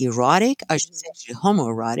 highly erotic, I should say actually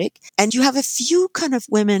homoerotic. And you have a few kind of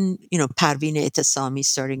women, Parveen Etasami,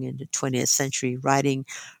 starting in the 20th century, writing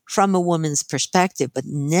from a woman's perspective, but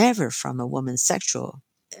never from a woman's sexual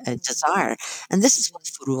desire. And this is what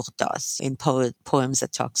Furugh does in poems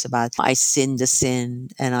that talks about, I sinned the sin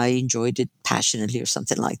and I enjoyed it passionately, or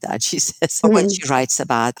something like that, she says. Or when Mhm. she writes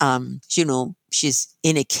about, she's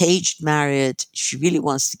in a caged marriage. She really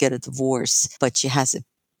wants to get a divorce, but she has a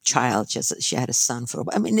child. She had a son for a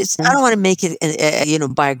while. I mean, I don't want to make it,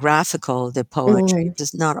 biographical, the poetry. Mhm.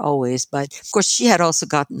 It's not always, but of course she had also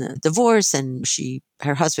gotten a divorce, and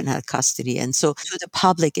her husband had custody. And so to the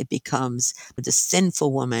public, it becomes the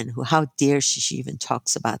sinful woman who, how dare she even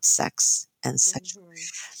talks about sex and sexual.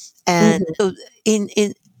 And Mhm. so in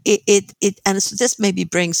and so this maybe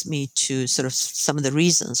brings me to sort of some of the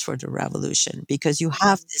reasons for the revolution, because you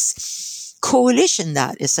have this coalition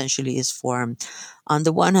that essentially is formed. On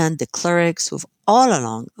the one hand, the clerics who've all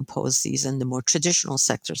along opposed these in the more traditional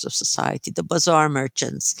sectors of society, the bazaar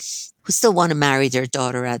merchants who still want to marry their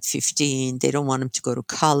daughter at 15. They don't want them to go to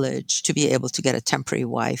college to be able to get a temporary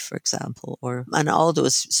wife, for example, and all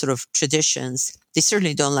those sort of traditions. They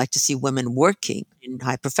certainly don't like to see women working in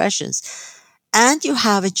high professions. And you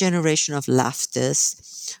have a generation of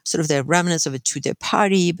leftists, sort of the remnants of a Tudeh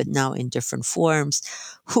party, but now in different forms,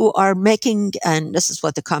 who are making, and this is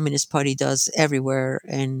what the Communist Party does everywhere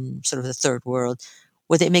in sort of the third world,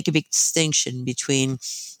 where they make a big distinction between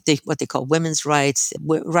what they call women's rights,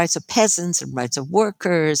 rights of peasants and rights of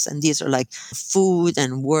workers. And these are like food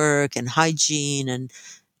and work and hygiene and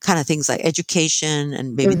kind of things like education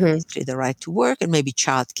and maybe basically the right to work and maybe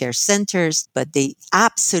childcare centers, but they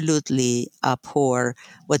absolutely abhor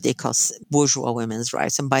what they call bourgeois women's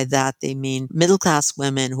rights. And by that, they mean middle class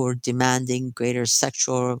women who are demanding greater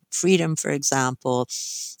sexual freedom, for example,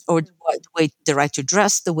 or the right to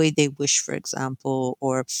dress the way they wish, for example,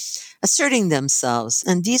 or asserting themselves.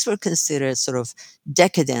 And these were considered sort of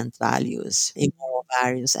decadent values, immoral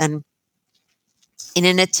values. And in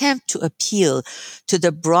an attempt to appeal to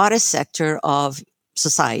the broadest sector of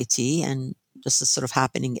society, and this is sort of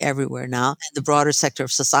happening everywhere now, and the broader sector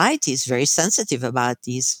of society is very sensitive about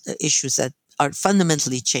these issues that are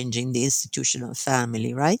fundamentally changing the institution of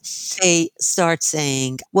family, right? They start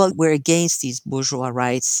saying, well, we're against these bourgeois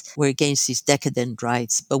rights, we're against these decadent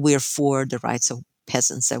rights, but we're for the rights of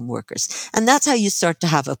peasants and workers. And that's how you start to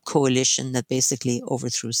have a coalition that basically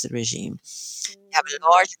overthrows the regime. You have a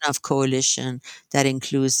large enough coalition that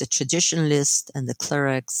includes the traditionalists and the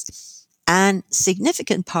clerics and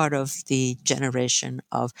significant part of the generation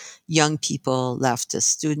of young people, leftist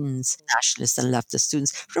students, nationalists and leftist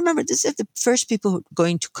students. Remember, these are the first people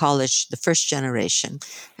going to college, the first generation.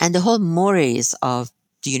 And the whole mores of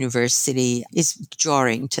the university is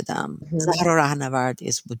jarring to them. Zahra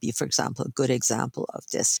Rahnavard would be, for example, a good example of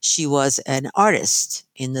this. She was an artist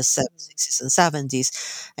in the 60s and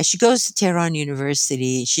 70s, and she goes to Tehran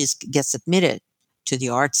University. She gets admitted to the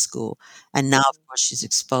art school, and now, of course, she's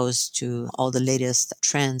exposed to all the latest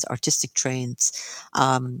trends, artistic trends.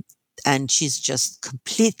 And she's just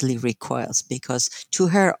completely recoils because to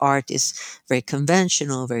her art is very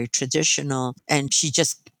conventional, very traditional, and she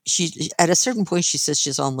at a certain point she says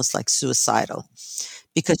she's almost like suicidal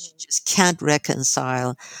because she just can't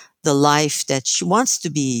reconcile the life that she wants to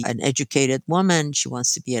be an educated woman, she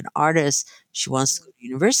wants to be an artist, she wants to go to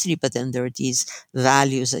university, but then there are these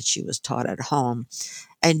values that she was taught at home.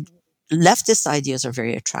 And leftist ideas are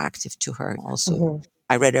very attractive to her also.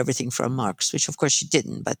 I read everything from Marx, which of course she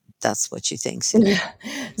didn't, but that's what she thinks.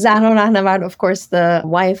 Zahra Rahnavard, of course, the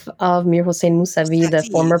wife of Mir Hossein Mousavi, the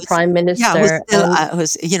former prime minister.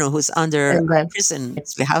 Yeah, who's under prison,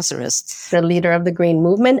 house arrest. The leader of the Green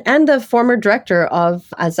Movement and the former director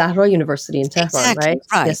of Al-Zahra University in Tehran, right?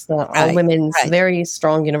 Yes, the all-women's very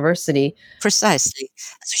strong university. Precisely.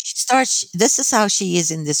 So she starts, this is how she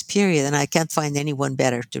is in this period, and I can't find anyone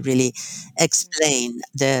better to really explain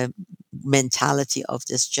the mentality of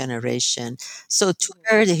this generation. So to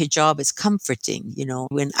her, the hijab is comforting.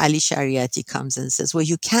 When Ali Shariati comes and says, well,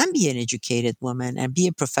 you can be an educated woman and be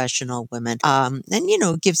a professional woman. And,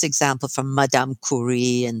 gives example from Madame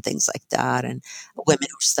Curie and things like that, and women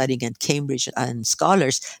who are studying at Cambridge and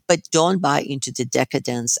scholars, but don't buy into the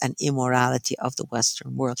decadence and immorality of the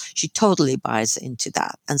Western world. She totally buys into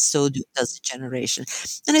that. And so does the generation.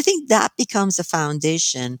 And I think that becomes a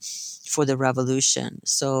foundation for the revolution.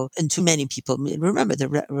 So, and too many people, remember the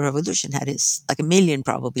revolution had like 1 million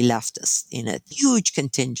probably leftists in it, huge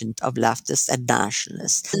contingent of leftists and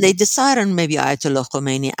nationalists. And they decide on maybe Ayatollah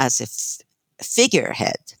Khomeini as a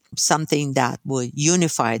figurehead, something that would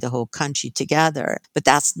unify the whole country together. But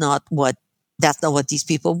that's not what these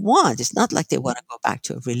people want. It's not like they want to go back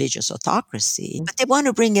to a religious autocracy, but they want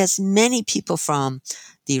to bring as many people from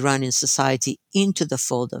the Iranian society into the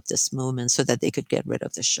fold of this movement so that they could get rid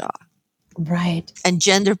of the Shah. Right. And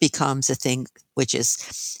gender becomes a thing, which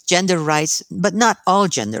is gender rights, but not all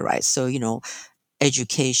gender rights. So,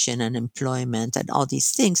 education and employment and all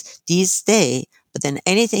these things, these stay. But then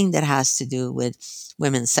anything that has to do with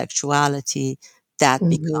women's sexuality, that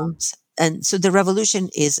becomes. And so the revolution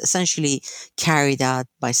is essentially carried out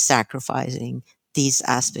by sacrificing these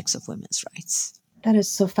aspects of women's rights. That is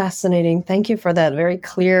so fascinating. Thank you for that very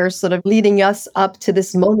clear sort of leading us up to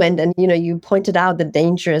this moment. And, you pointed out the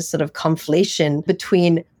dangerous sort of conflation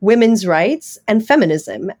between women's rights and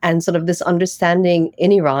feminism and sort of this understanding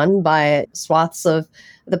in Iran by swaths of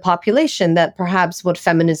the population that perhaps what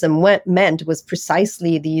feminism meant was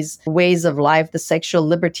precisely these ways of life, the sexual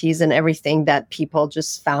liberties and everything that people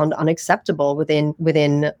just found unacceptable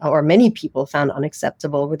within, or many people found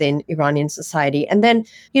unacceptable within Iranian society. And then,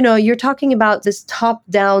 you're talking about this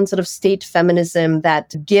top-down sort of state feminism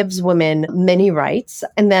that gives women many rights.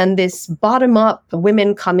 And then this bottom-up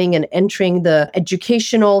women coming and entering the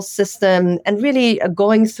educational system and really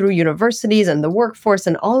going through universities and the workforce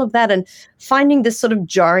and all of that and finding this sort of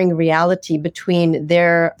jarring reality between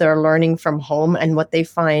their learning from home and what they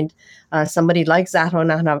find somebody like Zahra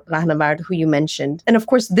Rahnavard, who you mentioned. And of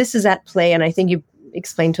course, this is at play. And I think you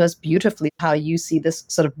explained to us beautifully how you see this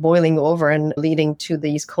sort of boiling over and leading to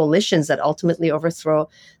these coalitions that ultimately overthrow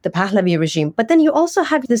the Pahlavi regime. But then you also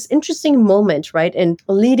have this interesting moment, right, in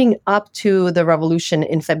leading up to the revolution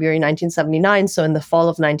in February 1979, so in the fall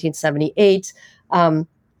of 1978,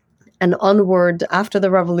 and onward after the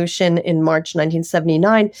revolution in March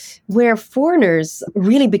 1979, where foreigners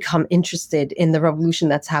really become interested in the revolution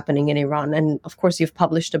that's happening in Iran. And of course, you've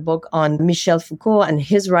published a book on Michel Foucault and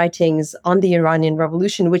his writings on the Iranian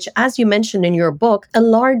Revolution, which, as you mentioned in your book, a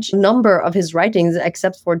large number of his writings,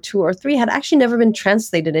 except for 2 or 3, had actually never been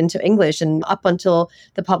translated into English. And up until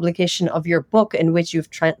the publication of your book, in which you've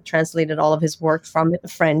translated all of his work from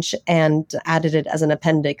French and added it as an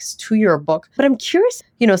appendix to your book. But I'm curious,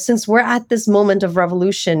 since we're at this moment of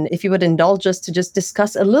revolution, if you would indulge us to just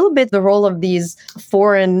discuss a little bit the role of these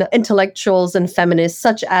foreign intellectuals and feminists,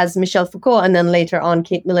 such as Michel Foucault, and then later on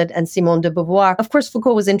Kate Millett and Simone de Beauvoir. Of course,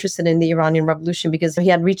 Foucault was interested in the Iranian Revolution because he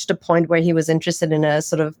had reached a point where he was interested in a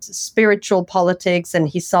sort of spiritual politics, and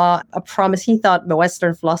he saw a promise. He thought the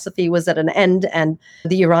Western philosophy was at an end, and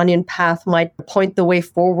the Iranian path might point the way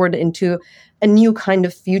forward into a new kind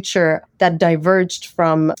of future that diverged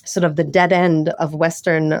from sort of the dead end of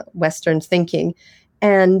Western thinking.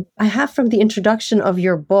 And I have from the introduction of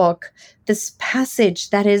your book this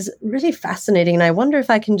passage that is really fascinating. And I wonder if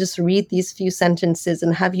I can just read these few sentences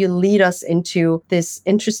and have you lead us into this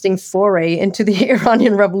interesting foray into the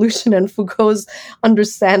Iranian Revolution and Foucault's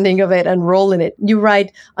understanding of it and role in it. You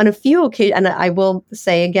write, on a few occasions, and I will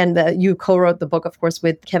say again that you co-wrote the book, of course,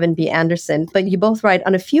 with Kevin B. Anderson, but you both write,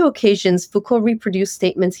 on a few occasions, Foucault reproduced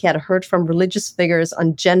statements he had heard from religious figures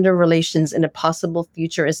on gender relations in a possible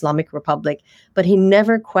future Islamic republic, but he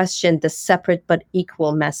never questioned the separate but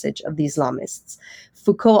equal message of the Islamists.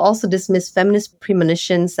 Foucault also dismissed feminist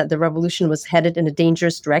premonitions that the revolution was headed in a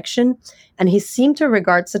dangerous direction, and he seemed to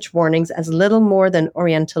regard such warnings as little more than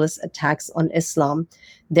Orientalist attacks on Islam,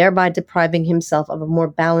 thereby depriving himself of a more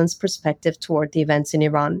balanced perspective toward the events in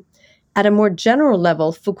Iran. At a more general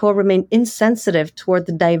level, Foucault remained insensitive toward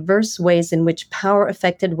the diverse ways in which power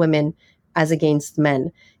affected women as against men.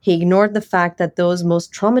 He ignored the fact that those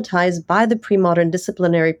most traumatized by the pre-modern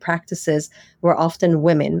disciplinary practices were often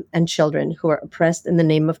women and children who were oppressed in the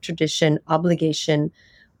name of tradition, obligation,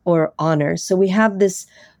 or honor. So we have this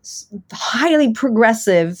highly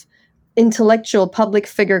progressive intellectual public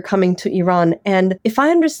figure coming to Iran. And if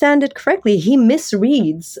I understand it correctly, he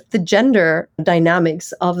misreads the gender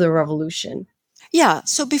dynamics of the revolution. Yeah.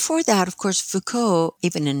 So before that, of course, Foucault,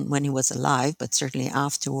 when he was alive, but certainly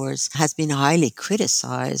afterwards, has been highly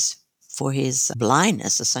criticized for his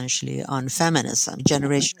blindness, essentially, on feminism. A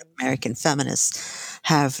generation of American philosophers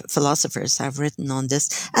have written on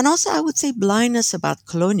this. And also, I would say blindness about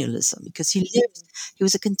colonialism, because he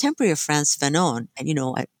was a contemporary of Frantz Fanon. And,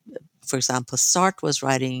 for example, Sartre was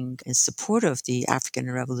writing in support of the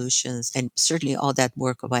African revolutions, and certainly all that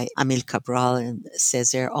work by Amil Cabral and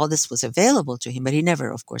Césaire, all this was available to him, but he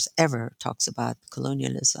never, of course, ever talks about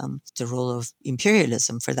colonialism, the role of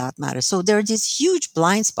imperialism for that matter. So there are these huge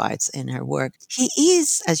blind spots in her work. He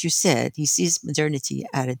is, as you said, he sees modernity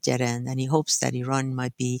at a dead end, and he hopes that Iran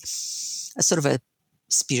might be a sort of a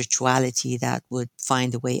spirituality that would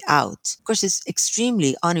find a way out. Of course, he's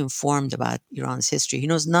extremely uninformed about Iran's history. He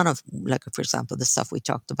knows none of, like, for example, the stuff we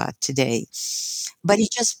talked about today. But he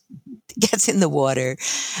just gets in the water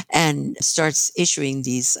and starts issuing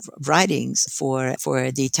these writings for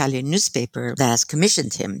the Italian newspaper that has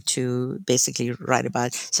commissioned him to basically write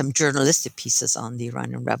about some journalistic pieces on the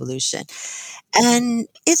Iranian Revolution. And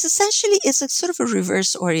it's a sort of a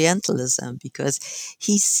reverse Orientalism, because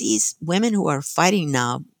he sees women who are fighting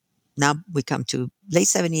now. Now we come to late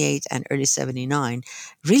 78 and early 79,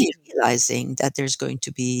 really realizing that there's going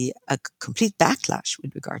to be a complete backlash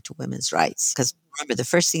with regard to women's rights. Because remember, the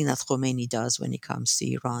first thing that Khomeini does when he comes to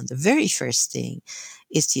Iran, the very first thing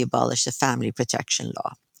is to abolish the family protection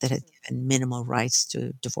law that had given minimal rights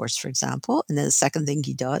to divorce, for example. And then the second thing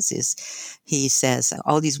he does is he says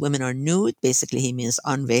all these women are nude. Basically, he means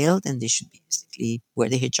unveiled, and they should basically wear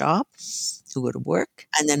the hijab to go to work.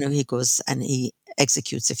 And then he goes and he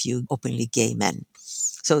executes a few openly gay men.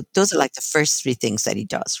 So those are like the first 3 things that he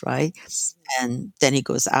does, right? And then he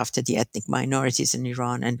goes after the ethnic minorities in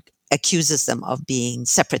Iran and accuses them of being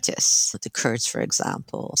separatists, the Kurds, for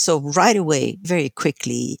example. So right away, very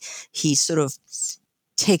quickly, he sort of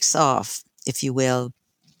takes off, if you will,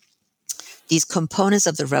 these components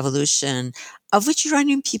of the revolution, of which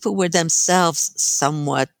Iranian people were themselves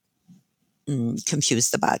somewhat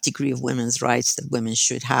confused about degree of women's rights that women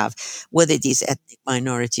should have, whether these ethnic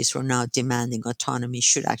minorities who are now demanding autonomy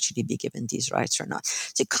should actually be given these rights or not.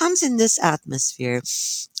 So it comes in this atmosphere,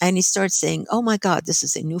 and he starts saying, oh my God, this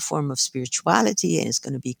is a new form of spirituality and it's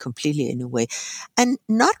going to be completely a new way. And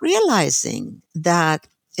not realizing that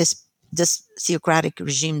this theocratic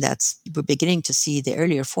regime that's we're beginning to see the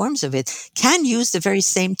earlier forms of it can use the very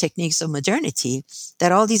same techniques of modernity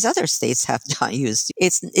that all these other states have used.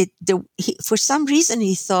 For some reason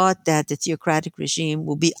he thought that the theocratic regime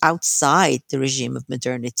will be outside the regime of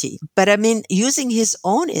modernity. But I mean, using his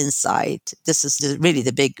own insight, this is really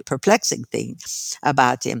the big perplexing thing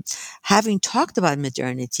about him, having talked about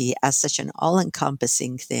modernity as such an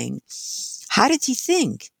all-encompassing thing. How did he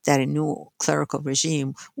think that a new clerical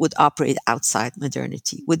regime would operate outside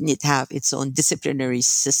modernity? Wouldn't it have its own disciplinary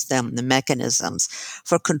system, the mechanisms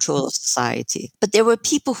for control of society? But there were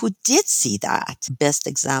people who did see that. Best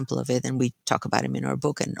example of it, and we talk about him in our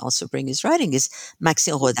book and also bring his writing, is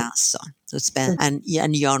Maxime Rodinson,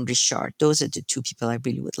 and Jan Richard. Those are the two people I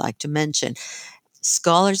really would like to mention.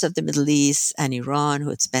 Scholars of the Middle East and Iran who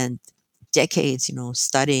had spent decades,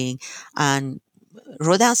 studying, and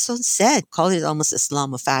Rodinson said, call it almost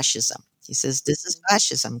Islamofascism. He says, this is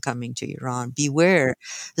fascism coming to Iran. Beware.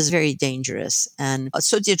 This is very dangerous. And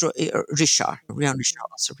so did Richard. Richard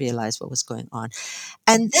also realized what was going on.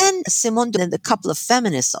 And then Simone and a couple of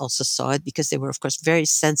feminists also saw it because they were, of course, very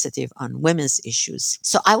sensitive on women's issues.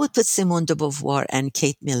 So I would put Simone de Beauvoir and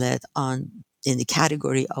Kate Millett in the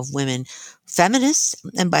category of women feminists,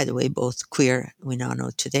 and by the way, both queer, we now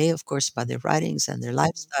know today, of course, by their writings and their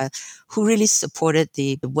lifestyle, who really supported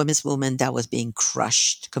the women's movement that was being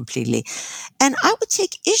crushed completely. And I would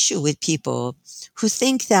take issue with people who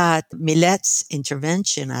think that Millet's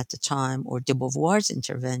intervention at the time, or de Beauvoir's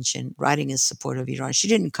intervention, writing in support of Iran, she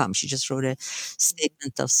didn't come, she just wrote a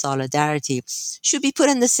statement of solidarity, should be put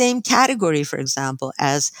in the same category, for example,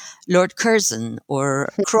 as Lord Curzon or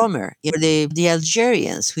Cromer, or the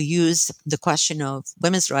Algerians who use the question of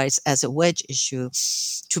women's rights as a wedge issue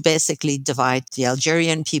to basically divide the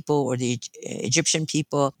Algerian people or the Egyptian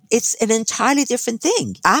people. It's an entirely different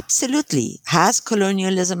thing. Absolutely. Has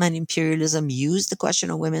colonialism and imperialism used the question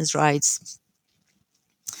of women's rights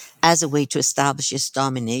as a way to establish its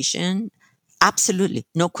domination? Absolutely.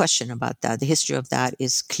 No question about that. The history of that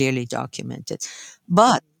is clearly documented.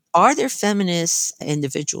 But are there feminist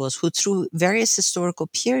individuals who, through various historical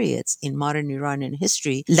periods in modern Iranian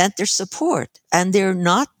history, lent their support, and they're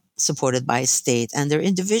not supported by a state, and they're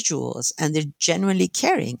individuals, and they're genuinely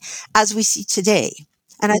caring, as we see today?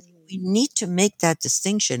 And I think we need to make that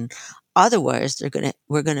distinction. Otherwise,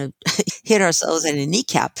 we're gonna hit ourselves in a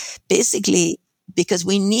kneecap, basically, because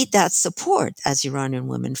we need that support as Iranian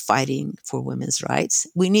women fighting for women's rights.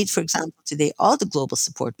 We need, for example, today, all the global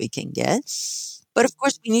support we can get. But of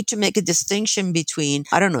course, we need to make a distinction between,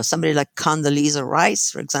 I don't know, somebody like Condoleezza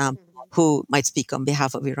Rice, for example, who might speak on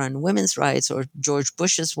behalf of Iran women's rights, or George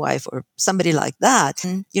Bush's wife, or somebody like that,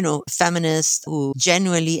 feminist who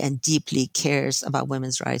genuinely and deeply cares about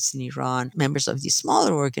women's rights in Iran, members of these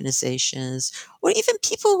smaller organizations, or even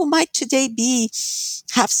people who might today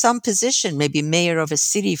have some position, maybe mayor of a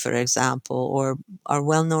city, for example, or a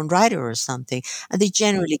well-known writer or something, and they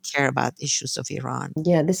generally care about issues of Iran.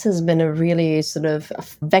 Yeah, this has been a really sort of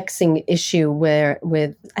vexing issue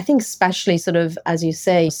with, I think, especially sort of, as you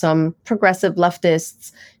say, some progressive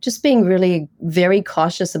leftists just being really very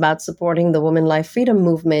cautious about supporting the women life freedom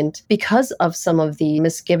movement because of some of the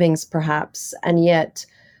misgivings, perhaps. And yet,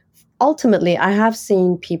 ultimately, I have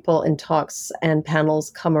seen people in talks and panels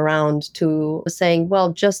come around to saying,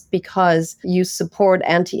 well, just because you support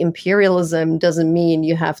anti-imperialism doesn't mean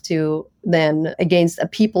you have to then, against a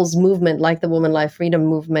people's movement like the Women Life Freedom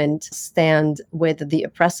Movement, stand with the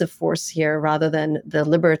oppressive force here rather than the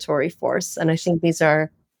liberatory force. And I think these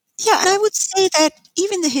are... Yeah, and I would say that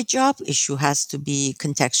even the hijab issue has to be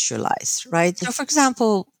contextualized, right? So, for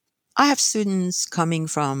example, I have students coming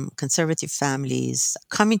from conservative families,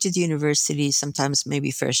 coming to the university, sometimes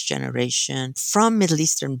maybe first generation, from Middle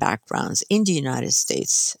Eastern backgrounds in the United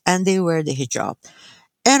States, and they wear the hijab.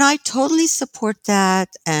 And I totally support that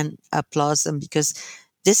and applaud them, because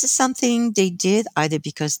this is something they did either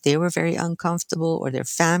because they were very uncomfortable or their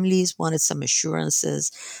families wanted some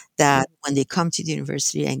assurances that when they come to the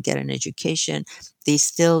university and get an education, they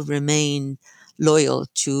still remain loyal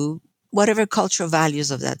to whatever cultural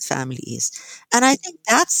values of that family is. And I think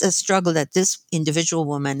that's a struggle that this individual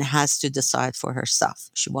woman has to decide for herself.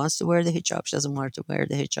 She wants to wear the hijab. She doesn't want to wear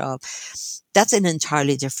the hijab. That's an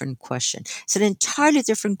entirely different question. It's an entirely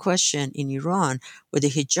different question in Iran, where the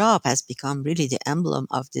hijab has become really the emblem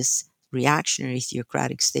of this reactionary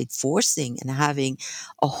theocratic state forcing and having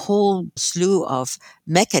a whole slew of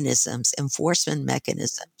mechanisms, enforcement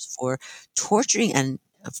mechanisms for torturing and,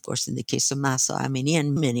 of course, in the case of Mahsa Amini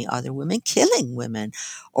and many other women, killing women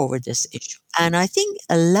over this issue. And I think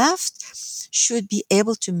a left should be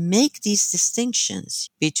able to make these distinctions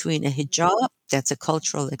between a hijab that's a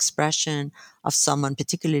cultural expression of someone,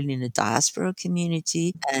 particularly in the diaspora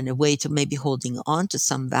community, and a way to maybe holding on to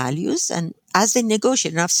some values. And as they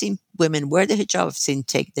negotiate, and I've seen women wear the hijab, I've seen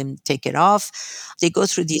them take it off. They go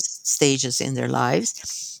through these stages in their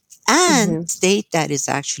lives. And state that is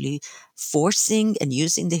actually forcing and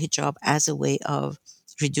using the hijab as a way of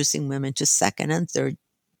reducing women to second and third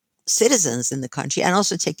citizens in the country, and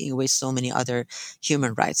also taking away so many other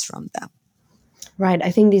human rights from them. Right.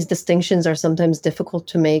 I think these distinctions are sometimes difficult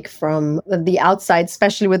to make from the outside,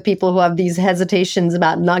 especially with people who have these hesitations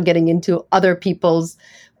about not getting into other people's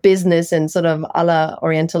business in sort of a la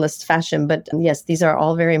Orientalist fashion. But yes, these are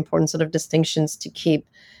all very important sort of distinctions to keep.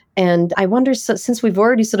 And I wonder, so, since we've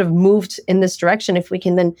already sort of moved in this direction, if we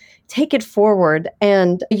can then take it forward.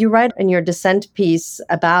 And you write in your dissent piece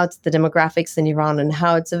about the demographics in Iran and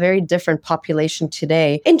how it's a very different population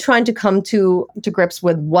today in trying to come to grips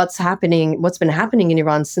with what's been happening in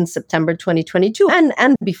Iran since September 2022.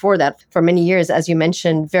 And before that, for many years, as you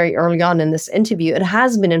mentioned very early on in this interview, it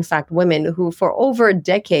has been, in fact, women who for over a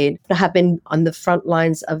decade have been on the front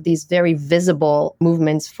lines of these very visible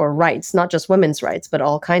movements for rights, not just women's rights, but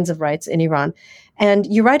all kinds of rights in Iran. And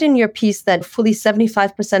you write in your piece that fully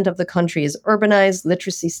 75% of the country is urbanized.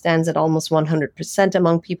 Literacy stands at almost 100%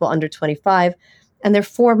 among people under 25. And there are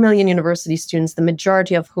 4 million university students, the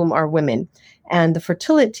majority of whom are women. And the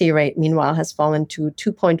fertility rate, meanwhile, has fallen to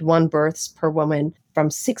 2.1 births per woman from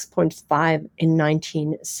 6.5 in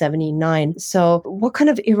 1979. So what kind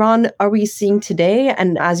of Iran are we seeing today?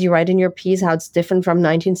 And as you write in your piece, how it's different from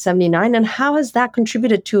 1979, and how has that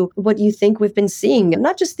contributed to what you think we've been seeing,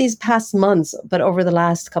 not just these past months, but over the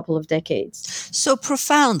last couple of decades? So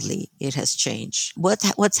profoundly, it has changed.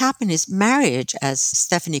 What's happened is marriage, as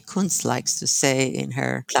Stephanie Kuntz likes to say in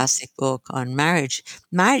her classic book on marriage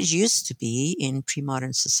used to be in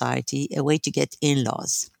pre-modern society a way to get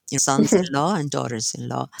in-laws. Sons-in-law and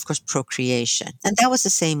daughters-in-law, of course, procreation. And that was the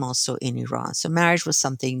same also in Iran. So marriage was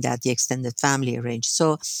something that the extended family arranged.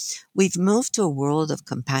 So we've moved to a world of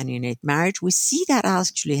companionate marriage. We see that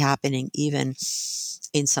actually happening even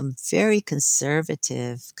in some very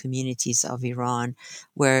conservative communities of Iran,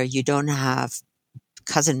 where you don't have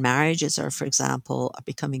cousin marriages are, for example, are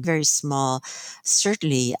becoming very small.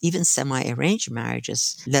 Certainly, even semi-arranged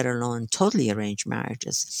marriages, let alone totally arranged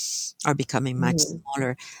marriages, are becoming much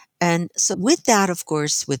smaller. And so with that, of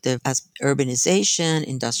course, as urbanization,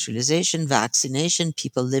 industrialization, vaccination,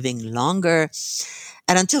 people living longer,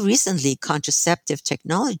 and until recently, contraceptive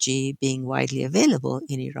technology being widely available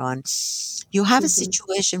in Iran, you have a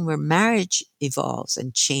situation where marriage evolves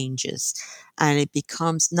and changes, and it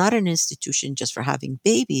becomes not an institution just for having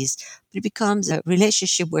babies, but it becomes a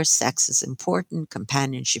relationship where sex is important,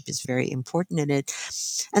 companionship is very important in it.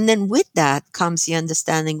 And then with that comes the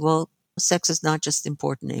understanding, well, sex is not just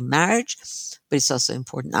important in marriage, but it's also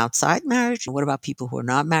important outside marriage. What about people who are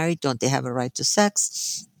not married? Don't they have a right to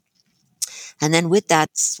sex? And then with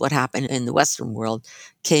that's what happened in the Western world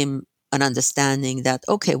came an understanding that,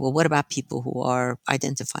 okay, well, what about people who are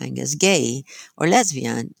identifying as gay or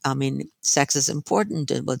lesbian? I mean, sex is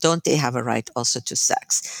important, and well, don't they have a right also to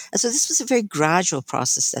sex? And so this was a very gradual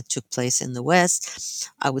process that took place in the West,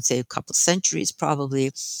 I would say a couple centuries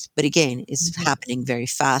probably, but again, it's happening very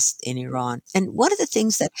fast in Iran. And one of the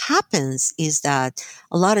things that happens is that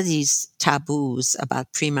a lot of these taboos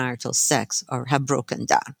about premarital sex have broken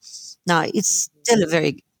down. Now, it's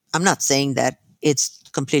still I'm not saying that it's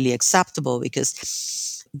completely acceptable,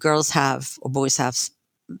 because girls have or boys have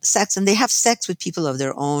sex, and they have sex with people of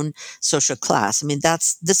their own social class. I mean,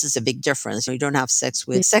 this is a big difference. You don't have sex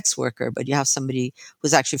with a sex worker, but you have somebody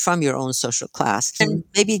who's actually from your own social class. And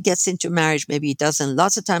maybe it gets into marriage, maybe it doesn't.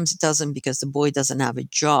 Lots of times it doesn't, because the boy doesn't have a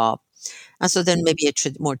job. And so then maybe a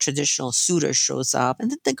more traditional suitor shows up, and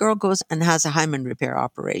then the girl goes and has a hymen repair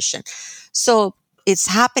operation. So it's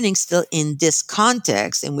happening still in this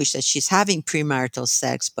context in which that she's having premarital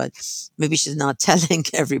sex, but maybe she's not telling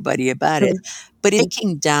everybody about it. But it's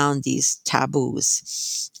breaking down these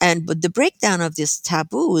taboos. But the breakdown of these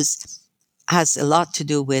taboos has a lot to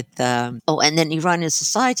do with, and then Iranian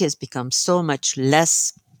society has become so much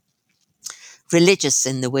less religious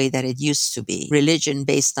in the way that it used to be. Religion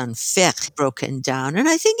based on fiqh broken down. And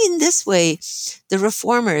I think in this way, the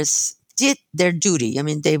reformers did their duty. I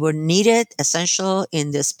mean, they were needed, essential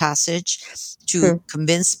in this passage to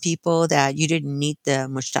convince people that you didn't need the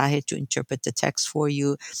mujtahid to interpret the text for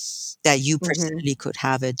you, that you personally could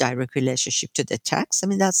have a direct relationship to the text. I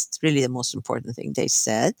mean, that's really the most important thing they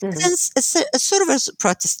said. And it's a sort of a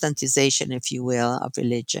Protestantization, if you will, of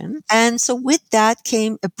religion. And so with that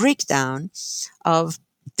came a breakdown of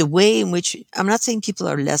the way in which, I'm not saying people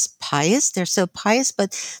are less pious, they're still pious,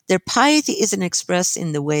 but their piety isn't expressed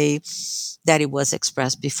in the way that it was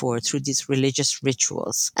expressed before through these religious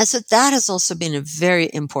rituals. And so that has also been a very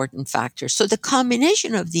important factor. So the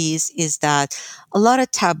combination of these is that a lot of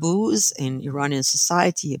taboos in Iranian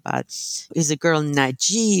society about, is a girl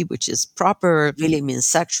Naji, which is proper, really means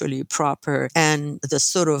sexually proper, and the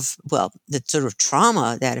sort of, well, the sort of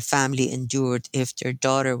trauma that a family endured if their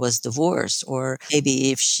daughter was divorced, or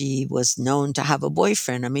maybe if she was known to have a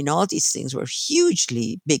boyfriend. I mean, all these things were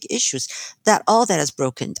hugely big issues. That all that has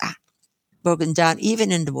broken down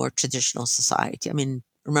even in the more traditional society. I mean,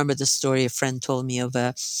 remember the story a friend told me of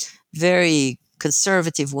a very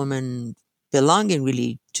conservative woman belonging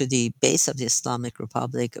really to the base of the Islamic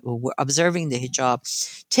Republic, who were observing the hijab,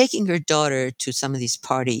 taking her daughter to some of these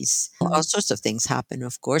parties. All sorts of things happen,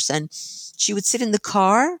 of course. And she would sit in the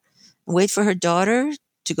car and wait for her daughter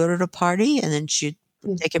to go to the party, and then she'd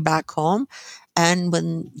take her back home. And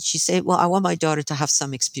when she said, well, I want my daughter to have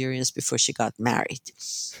some experience before she got married.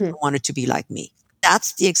 I want her to be like me.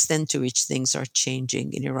 That's the extent to which things are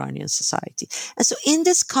changing in Iranian society. And so in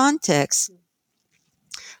this context,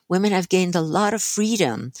 women have gained a lot of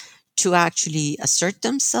freedom to actually assert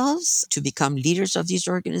themselves, to become leaders of these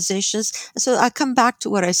organizations. And so I come back to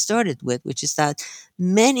what I started with, which is that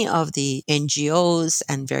many of the NGOs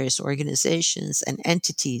and various organizations and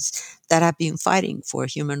entities that have been fighting for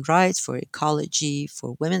human rights, for ecology,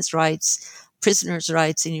 for women's rights, prisoners'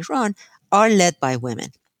 rights in Iran are led by women.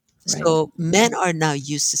 So men are now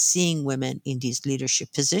used to seeing women in these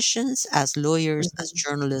leadership positions as lawyers, as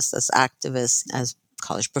journalists, as activists, as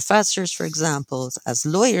college professors, for example, as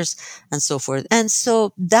lawyers, and so forth. And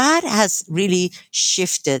so that has really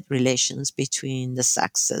shifted relations between the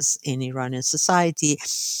sexes in Iranian society.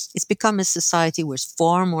 It's become a society where it's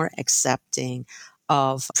far more accepting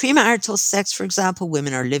of premarital sex. For example,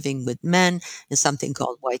 women are living with men in something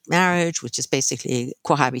called white marriage, which is basically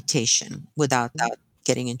cohabitation without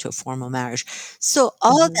getting into a formal marriage. So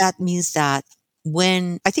all of that means that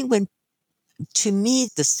when to me,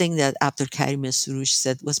 this thing that Abdul Karim Surush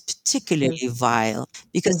said was particularly vile,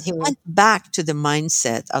 because he went back to the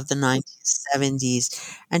mindset of the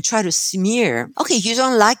 1970s and tried to smear, okay, you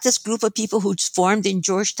don't like this group of people who formed in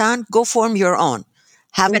Georgetown? Go form your own.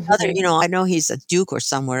 Have another, I know he's at Duke or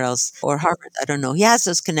somewhere else, or Harvard, I don't know. He has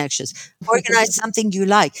those connections. Organize something you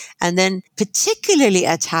like. And then particularly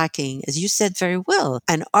attacking, as you said very well,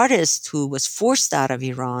 an artist who was forced out of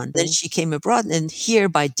Iran. Then she came abroad, and here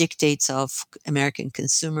by dictates of American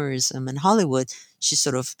consumerism and Hollywood, she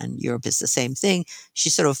sort of, and Europe is the same thing, she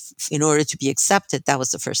sort of, in order to be accepted, that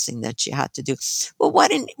was the first thing that she had to do. Well, why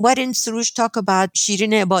didn't Surush talk about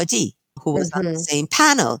Shirin Ebadi, who was on the same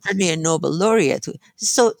panel, certainly a Nobel laureate?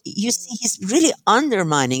 So you see, he's really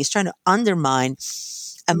he's trying to undermine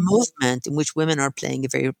a movement in which women are playing a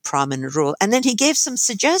very prominent role. And then he gave some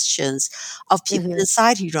suggestions of people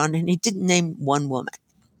inside Iran, and he didn't name one woman.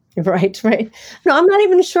 Right. No, I'm not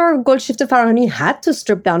even sure Golshifteh Farahani had to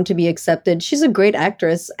strip down to be accepted. She's a great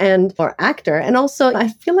actress or actor. And also, I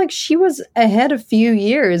feel like she was ahead a few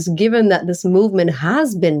years, given that this movement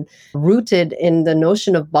has been rooted in the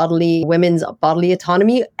notion of women's bodily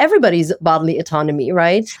autonomy, everybody's bodily autonomy,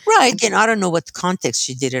 right? Right. Again, I don't know what context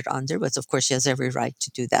she did it under, but of course she has every right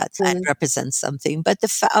to do that and represent something. But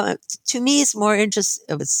to me, it's more interesting.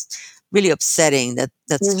 It's really upsetting that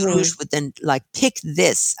Soroush would then pick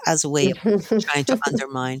this as a way of trying to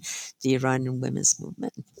undermine the Iranian women's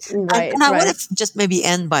movement. Right, and I want to just maybe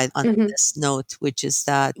end on this note, which is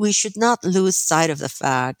that we should not lose sight of the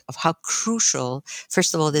fact of how crucial,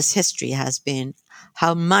 first of all, this history has been,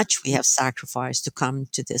 how much we have sacrificed to come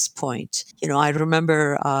to this point. I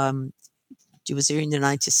remember it was during the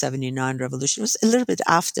 1979 revolution. It was a little bit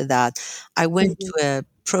after that. I went to a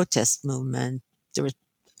protest movement. There were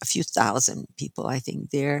a few thousand people, I think,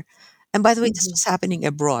 there. And by the way, this was happening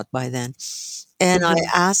abroad by then. And I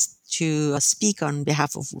asked to speak on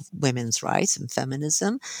behalf of women's rights and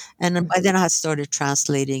feminism. And by then I had started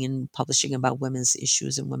translating and publishing about women's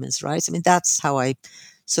issues and women's rights. I mean, that's how I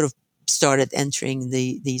sort of started entering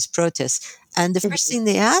these protests. And the first thing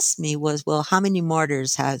they asked me was, well, how many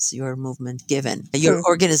martyrs has your movement given, your Hmm.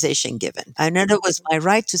 organization given? And in other words, my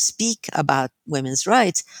right to speak about women's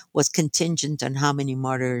rights was contingent on how many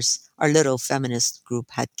martyrs our little feminist group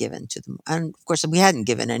had given to them. And of course, we hadn't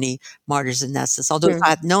given any martyrs in that sense. Although if I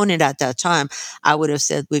had known it at that time, I would have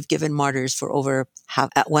said we've given martyrs for over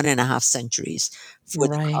 1.5 centuries for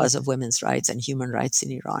the Right. cause of women's rights and human rights in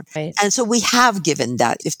Iran. Right. And so we have given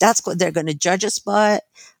that. If that's what they're going to judge us by,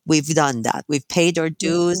 we've done that. We've paid our Mhm.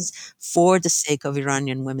 dues for the sake of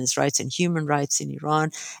Iranian women's rights and human rights in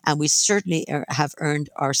Iran. And we certainly have earned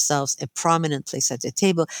ourselves a prominent place at the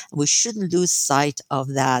table. And we shouldn't lose sight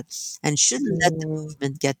of that and shouldn't let the Mhm.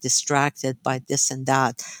 movement get distracted by this and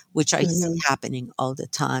that, which I see Mhm. happening all the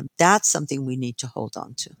time. That's something we need to hold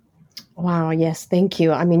on to. Wow, yes, thank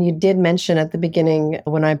you. I mean, you did mention at the beginning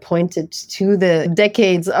when I pointed to the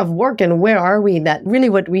decades of work and where are we, that really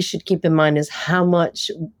what we should keep in mind is how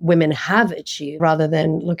much women have achieved rather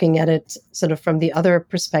than looking at it sort of from the other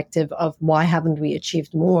perspective of why haven't we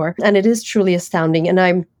achieved more. And it is truly astounding. And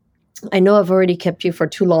I know I've already kept you for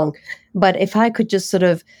too long, but if I could just sort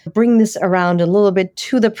of bring this around a little bit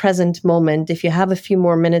to the present moment, if you have a few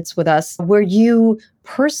more minutes with us, were you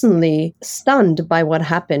personally stunned by what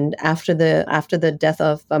happened after the death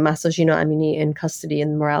of Masajino Amini in custody,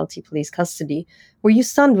 in morality police custody? Were you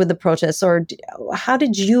stunned with the protests, or how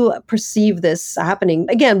did you perceive this happening?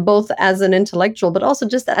 Again, both as an intellectual, but also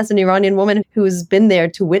just as an Iranian woman who's been there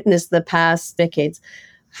to witness the past decades.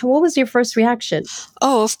 What was your first reaction?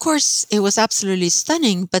 Oh, of course, it was absolutely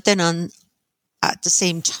stunning. But then at the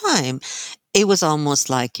same time, it was almost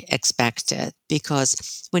like expected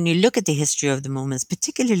because when you look at the history of the movements,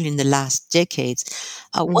 particularly in the last decades,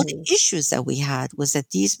 one of Mhm. the issues that we had was that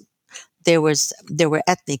there were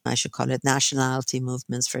ethnic, I should call it, nationality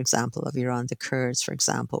movements, for example, of Iran, the Kurds, for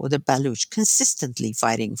example, or the Baluch, consistently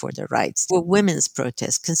fighting for their rights. For women's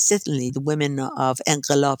protests, consistently, the women of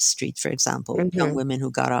Enqilab Street, for example, young Mhm. women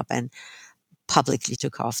who got up and publicly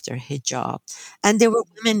took off their hijab. And there were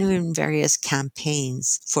women who in various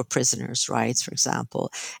campaigns for prisoners' rights, for example.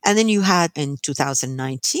 And then you had in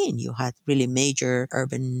 2019, you had really major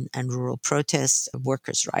urban and rural protests of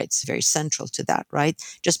workers' rights, very central to that, right?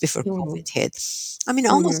 Just before Mhm. COVID hit. I mean,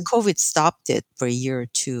 almost Mhm. COVID stopped it for a year or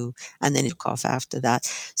two, and then it took off after that.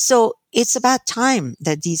 So it's about time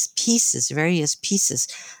that these pieces, various pieces,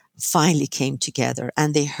 finally came together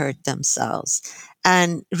and they hurt themselves.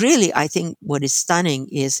 And really, I think what is stunning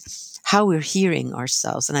is how we're hearing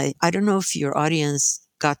ourselves. And I don't know if your audience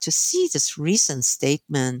got to see this recent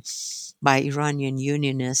statement by Iranian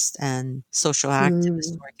unionists and social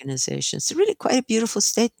activist Mhm. organizations. It's really quite a beautiful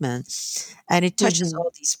statement. And it touches Mhm.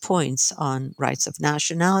 all these points on rights of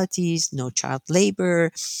nationalities, no child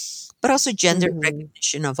labor, but also gender Mhm.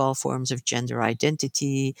 recognition of all forms of gender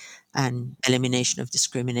identity and elimination of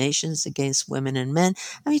discriminations against women and men.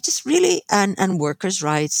 I mean, just really, and workers'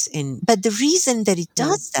 rights but the reason that it Mhm.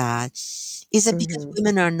 does that is that because Mhm.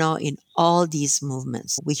 women are now in all these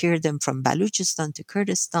movements. We hear them from Baluchistan to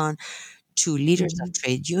Kurdistan to leaders of Mhm.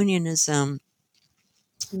 trade unionism,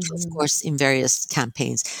 of Mhm. course, in various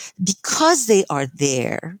campaigns, because they are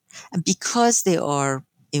there and because they are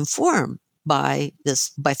informed by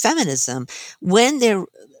feminism, when they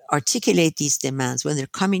articulate these demands, when they're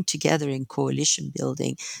coming together in coalition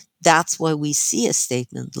building, that's why we see a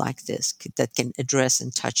statement like this that can address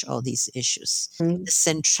and touch all these issues. The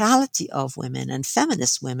centrality of women and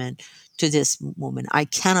feminist women to this movement, I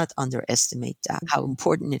cannot underestimate that, how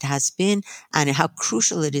important it has been and how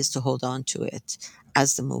crucial it is to hold on to it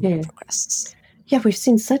as the movement Yeah. progresses. Yeah, we've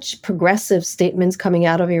seen such progressive statements coming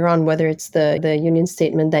out of Iran, whether it's the union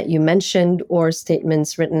statement that you mentioned or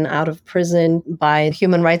statements written out of prison by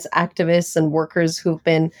human rights activists and workers who've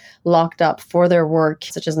been locked up for their work,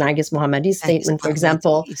 such as Nagis Mohammadi's And it's statement, for Mohammadi,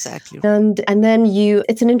 example. exactly. And then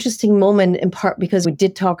it's an interesting moment in part because we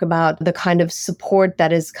did talk about the kind of support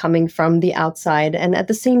that is coming from the outside. And at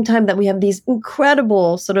the same time that we have these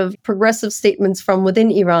incredible sort of progressive statements from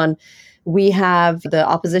within Iran, we have the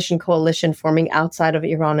opposition coalition forming outside of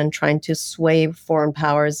Iran and trying to sway foreign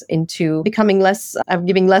powers into becoming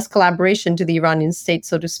giving less collaboration to the Iranian state,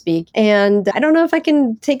 so to speak. And I don't know if I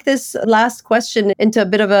can take this last question into a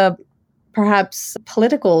bit of a perhaps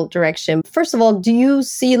political direction. First of all, do you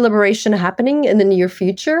see liberation happening in the near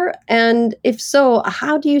future? And if so,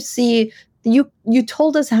 how do you see you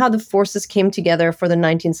told us how the forces came together for the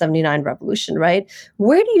 1979 revolution, right?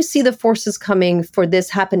 Where do you see the forces coming for this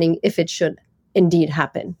happening if it should indeed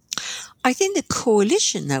happen? I think the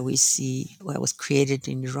coalition that we see that was created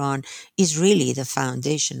in Iran is really the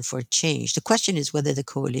foundation for change. The question is whether the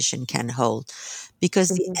coalition can hold, because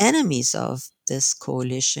the Mhm. enemies of this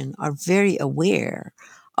coalition are very aware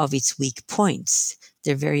of its weak points.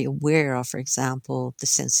 They're very aware of, for example, the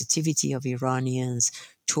sensitivity of Iranians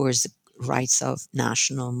towards the rights of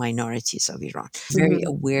national minorities of Iran, very Mhm.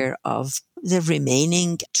 aware of the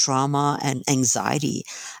remaining trauma and anxiety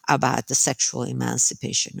about the sexual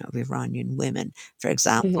emancipation of Iranian women, for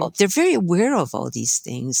example. Mhm. They're very aware of all these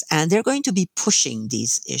things and they're going to be pushing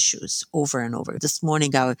these issues over and over. This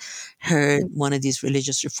morning, I heard one of these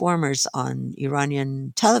religious reformers on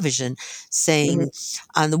Iranian television Mhm. saying,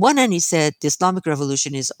 on the one hand, he said, the Islamic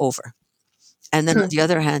Revolution is over. And then on Mhm. the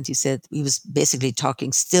other hand, he said he was basically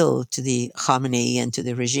talking still to the Khamenei and to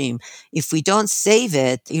the regime. If we don't save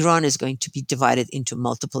it, Iran is going to be divided into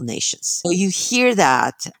multiple nations. So you hear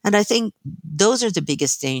that. And I think those are the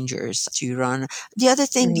biggest dangers to Iran. The other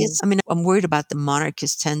thing Mhm. is, I mean, I'm worried about the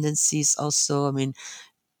monarchist tendencies also. I mean,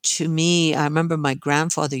 to me, I remember my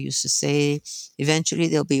grandfather used to say, eventually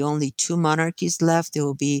there'll be only two monarchies left. There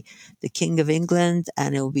will be the King of England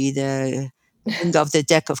and it will be the king of the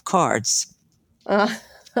deck of cards. Uh,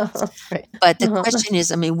 right. But the Uh-huh. question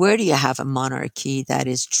is, I mean, where do you have a monarchy that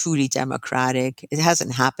is truly democratic? It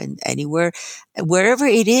hasn't happened anywhere. Wherever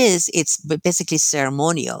it is, it's basically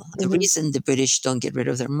ceremonial. The Mhm. reason the British don't get rid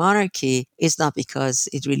of their monarchy is not because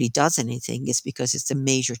it really does anything. It's because it's a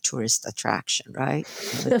major tourist attraction, right?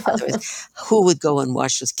 Otherwise, who would go and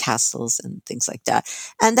watch those castles and things like that?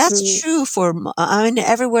 And that's Mhm. true for, I mean,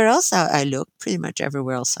 everywhere else I look, pretty much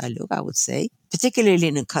everywhere else I look, I would say, particularly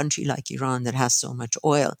in a country like Iran that has so much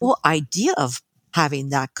oil. The whole idea of having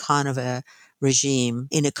that kind of a regime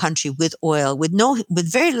in a country with oil, with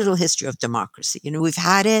very little history of democracy. You know, we've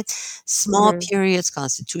had it, small Mhm. periods,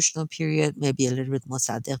 constitutional period, maybe a little bit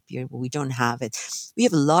Mossadegh period, but we don't have it. We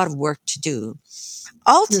have a lot of work to do. Mhm.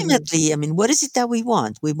 Ultimately, I mean, what is it that we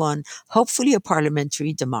want? We want hopefully a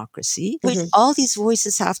parliamentary democracy, which Mhm. all these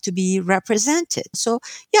voices have to be represented. So,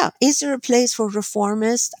 yeah, is there a place for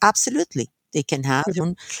reformists? Absolutely. They can have Mhm. their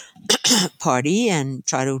own party and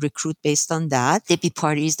try to recruit based on that. There'd be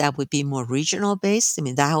parties that would be more regional based. I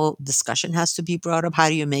mean, that whole discussion has to be brought up. How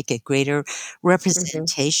do you make a greater Mhm.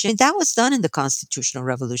 representation? That was done in the Constitutional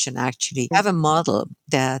Revolution, actually. Have a model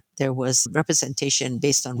that there was representation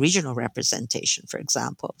based on regional representation, for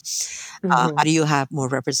example. How Mhm. do you have more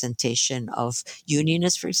representation of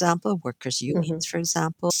unionists, for example, workers' Mhm. unions, for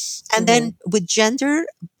example? And then Mhm. with gender,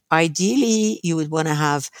 ideally, you would want to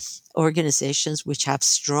have organizations which have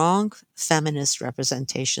strong feminist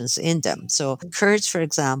representations in them. So, Kurds, for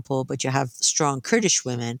example, but you have strong Kurdish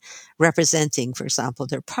women representing, for example,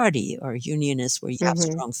 their party, or unionists where you have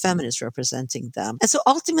Mhm. strong feminists representing them. And so,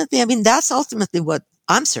 ultimately, I mean, that's ultimately what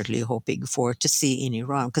I'm certainly hoping for to see in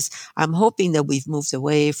Iran, because I'm hoping that we've moved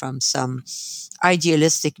away from some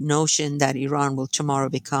idealistic notion that Iran will tomorrow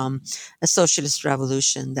become a socialist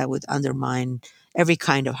revolution that would undermine every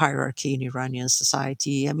kind of hierarchy in Iranian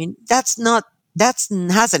society. I mean, that's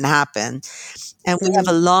hasn't happened. And we have Mhm.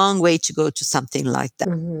 a long way to go to something like that,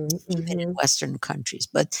 Mhm. even in Mhm. Western countries.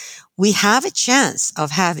 But we have a chance of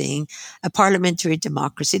having a parliamentary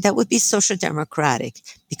democracy that would be social democratic,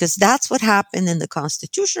 because that's what happened in the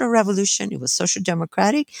constitutional revolution. It was social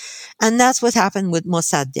democratic. And that's what happened with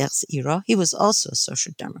Mossadegh's era. He was also a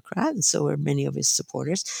social democrat, and so were many of his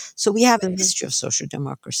supporters. So we have a Mhm. history of social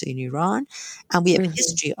democracy in Iran, and we have a Mhm.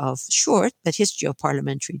 history of short, but history of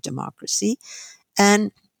parliamentary democracy.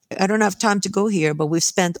 And I don't have time to go here, but we've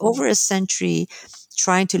spent over a century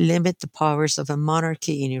trying to limit the powers of a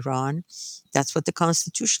monarchy in Iran. That's what the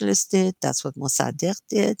constitutionalists did. That's what Mossadegh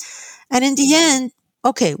did. And in the end,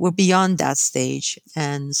 okay, we're beyond that stage.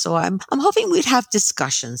 And so I'm hoping we'd have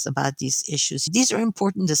discussions about these issues. These are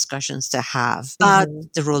important discussions to have about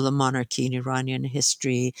Mhm. the role of monarchy in Iranian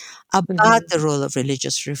history, about Mhm. the role of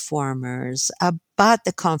religious reformers, about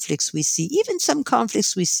the conflicts we see, even some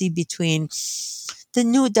conflicts we see between the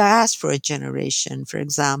new diaspora generation, for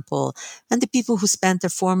example, and the people who spent their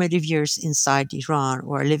formative years inside Iran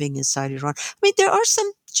or are living inside Iran. I mean, there are some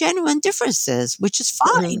genuine differences, which is Mhm.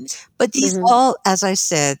 fine. But these Mhm. all, as I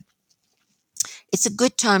said, it's a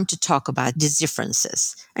good time to talk about these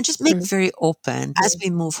differences and just make it Mhm. very open as we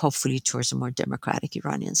move hopefully towards a more democratic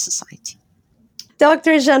Iranian society.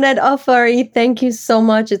 Dr. Janet Afary, thank you so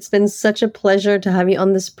much. It's been such a pleasure to have you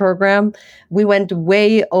on this program. We went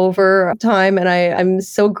way over time, and I'm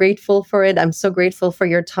so grateful for it. I'm so grateful for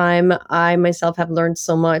your time. I myself have learned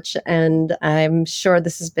so much, and I'm sure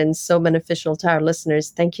this has been so beneficial to our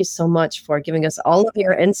listeners. Thank you so much for giving us all of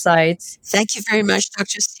your insights. Thank you very much,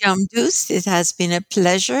 Dr. Siamdoust. It has been a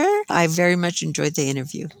pleasure. I very much enjoyed the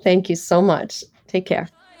interview. Thank you so much. Take care.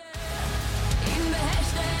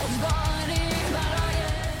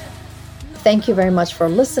 Thank you very much for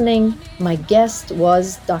listening. My guest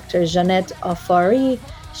was Dr. Janet Afary.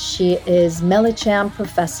 She is Mellichamp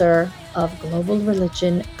Professor of Global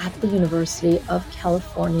Religion at the University of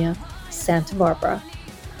California, Santa Barbara.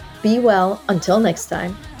 Be well until next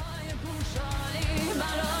time.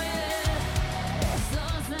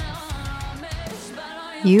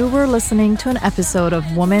 You were listening to an episode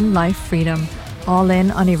of Woman, Life, Freedom, All In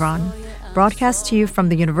on Iran, broadcast to you from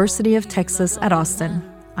the University of Texas at Austin.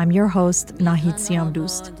 I'm your host, Nahid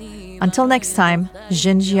Siamdoust. Until next time,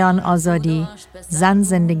 Jin Jian Azadi, Zan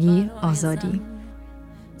Zindagi Azadi.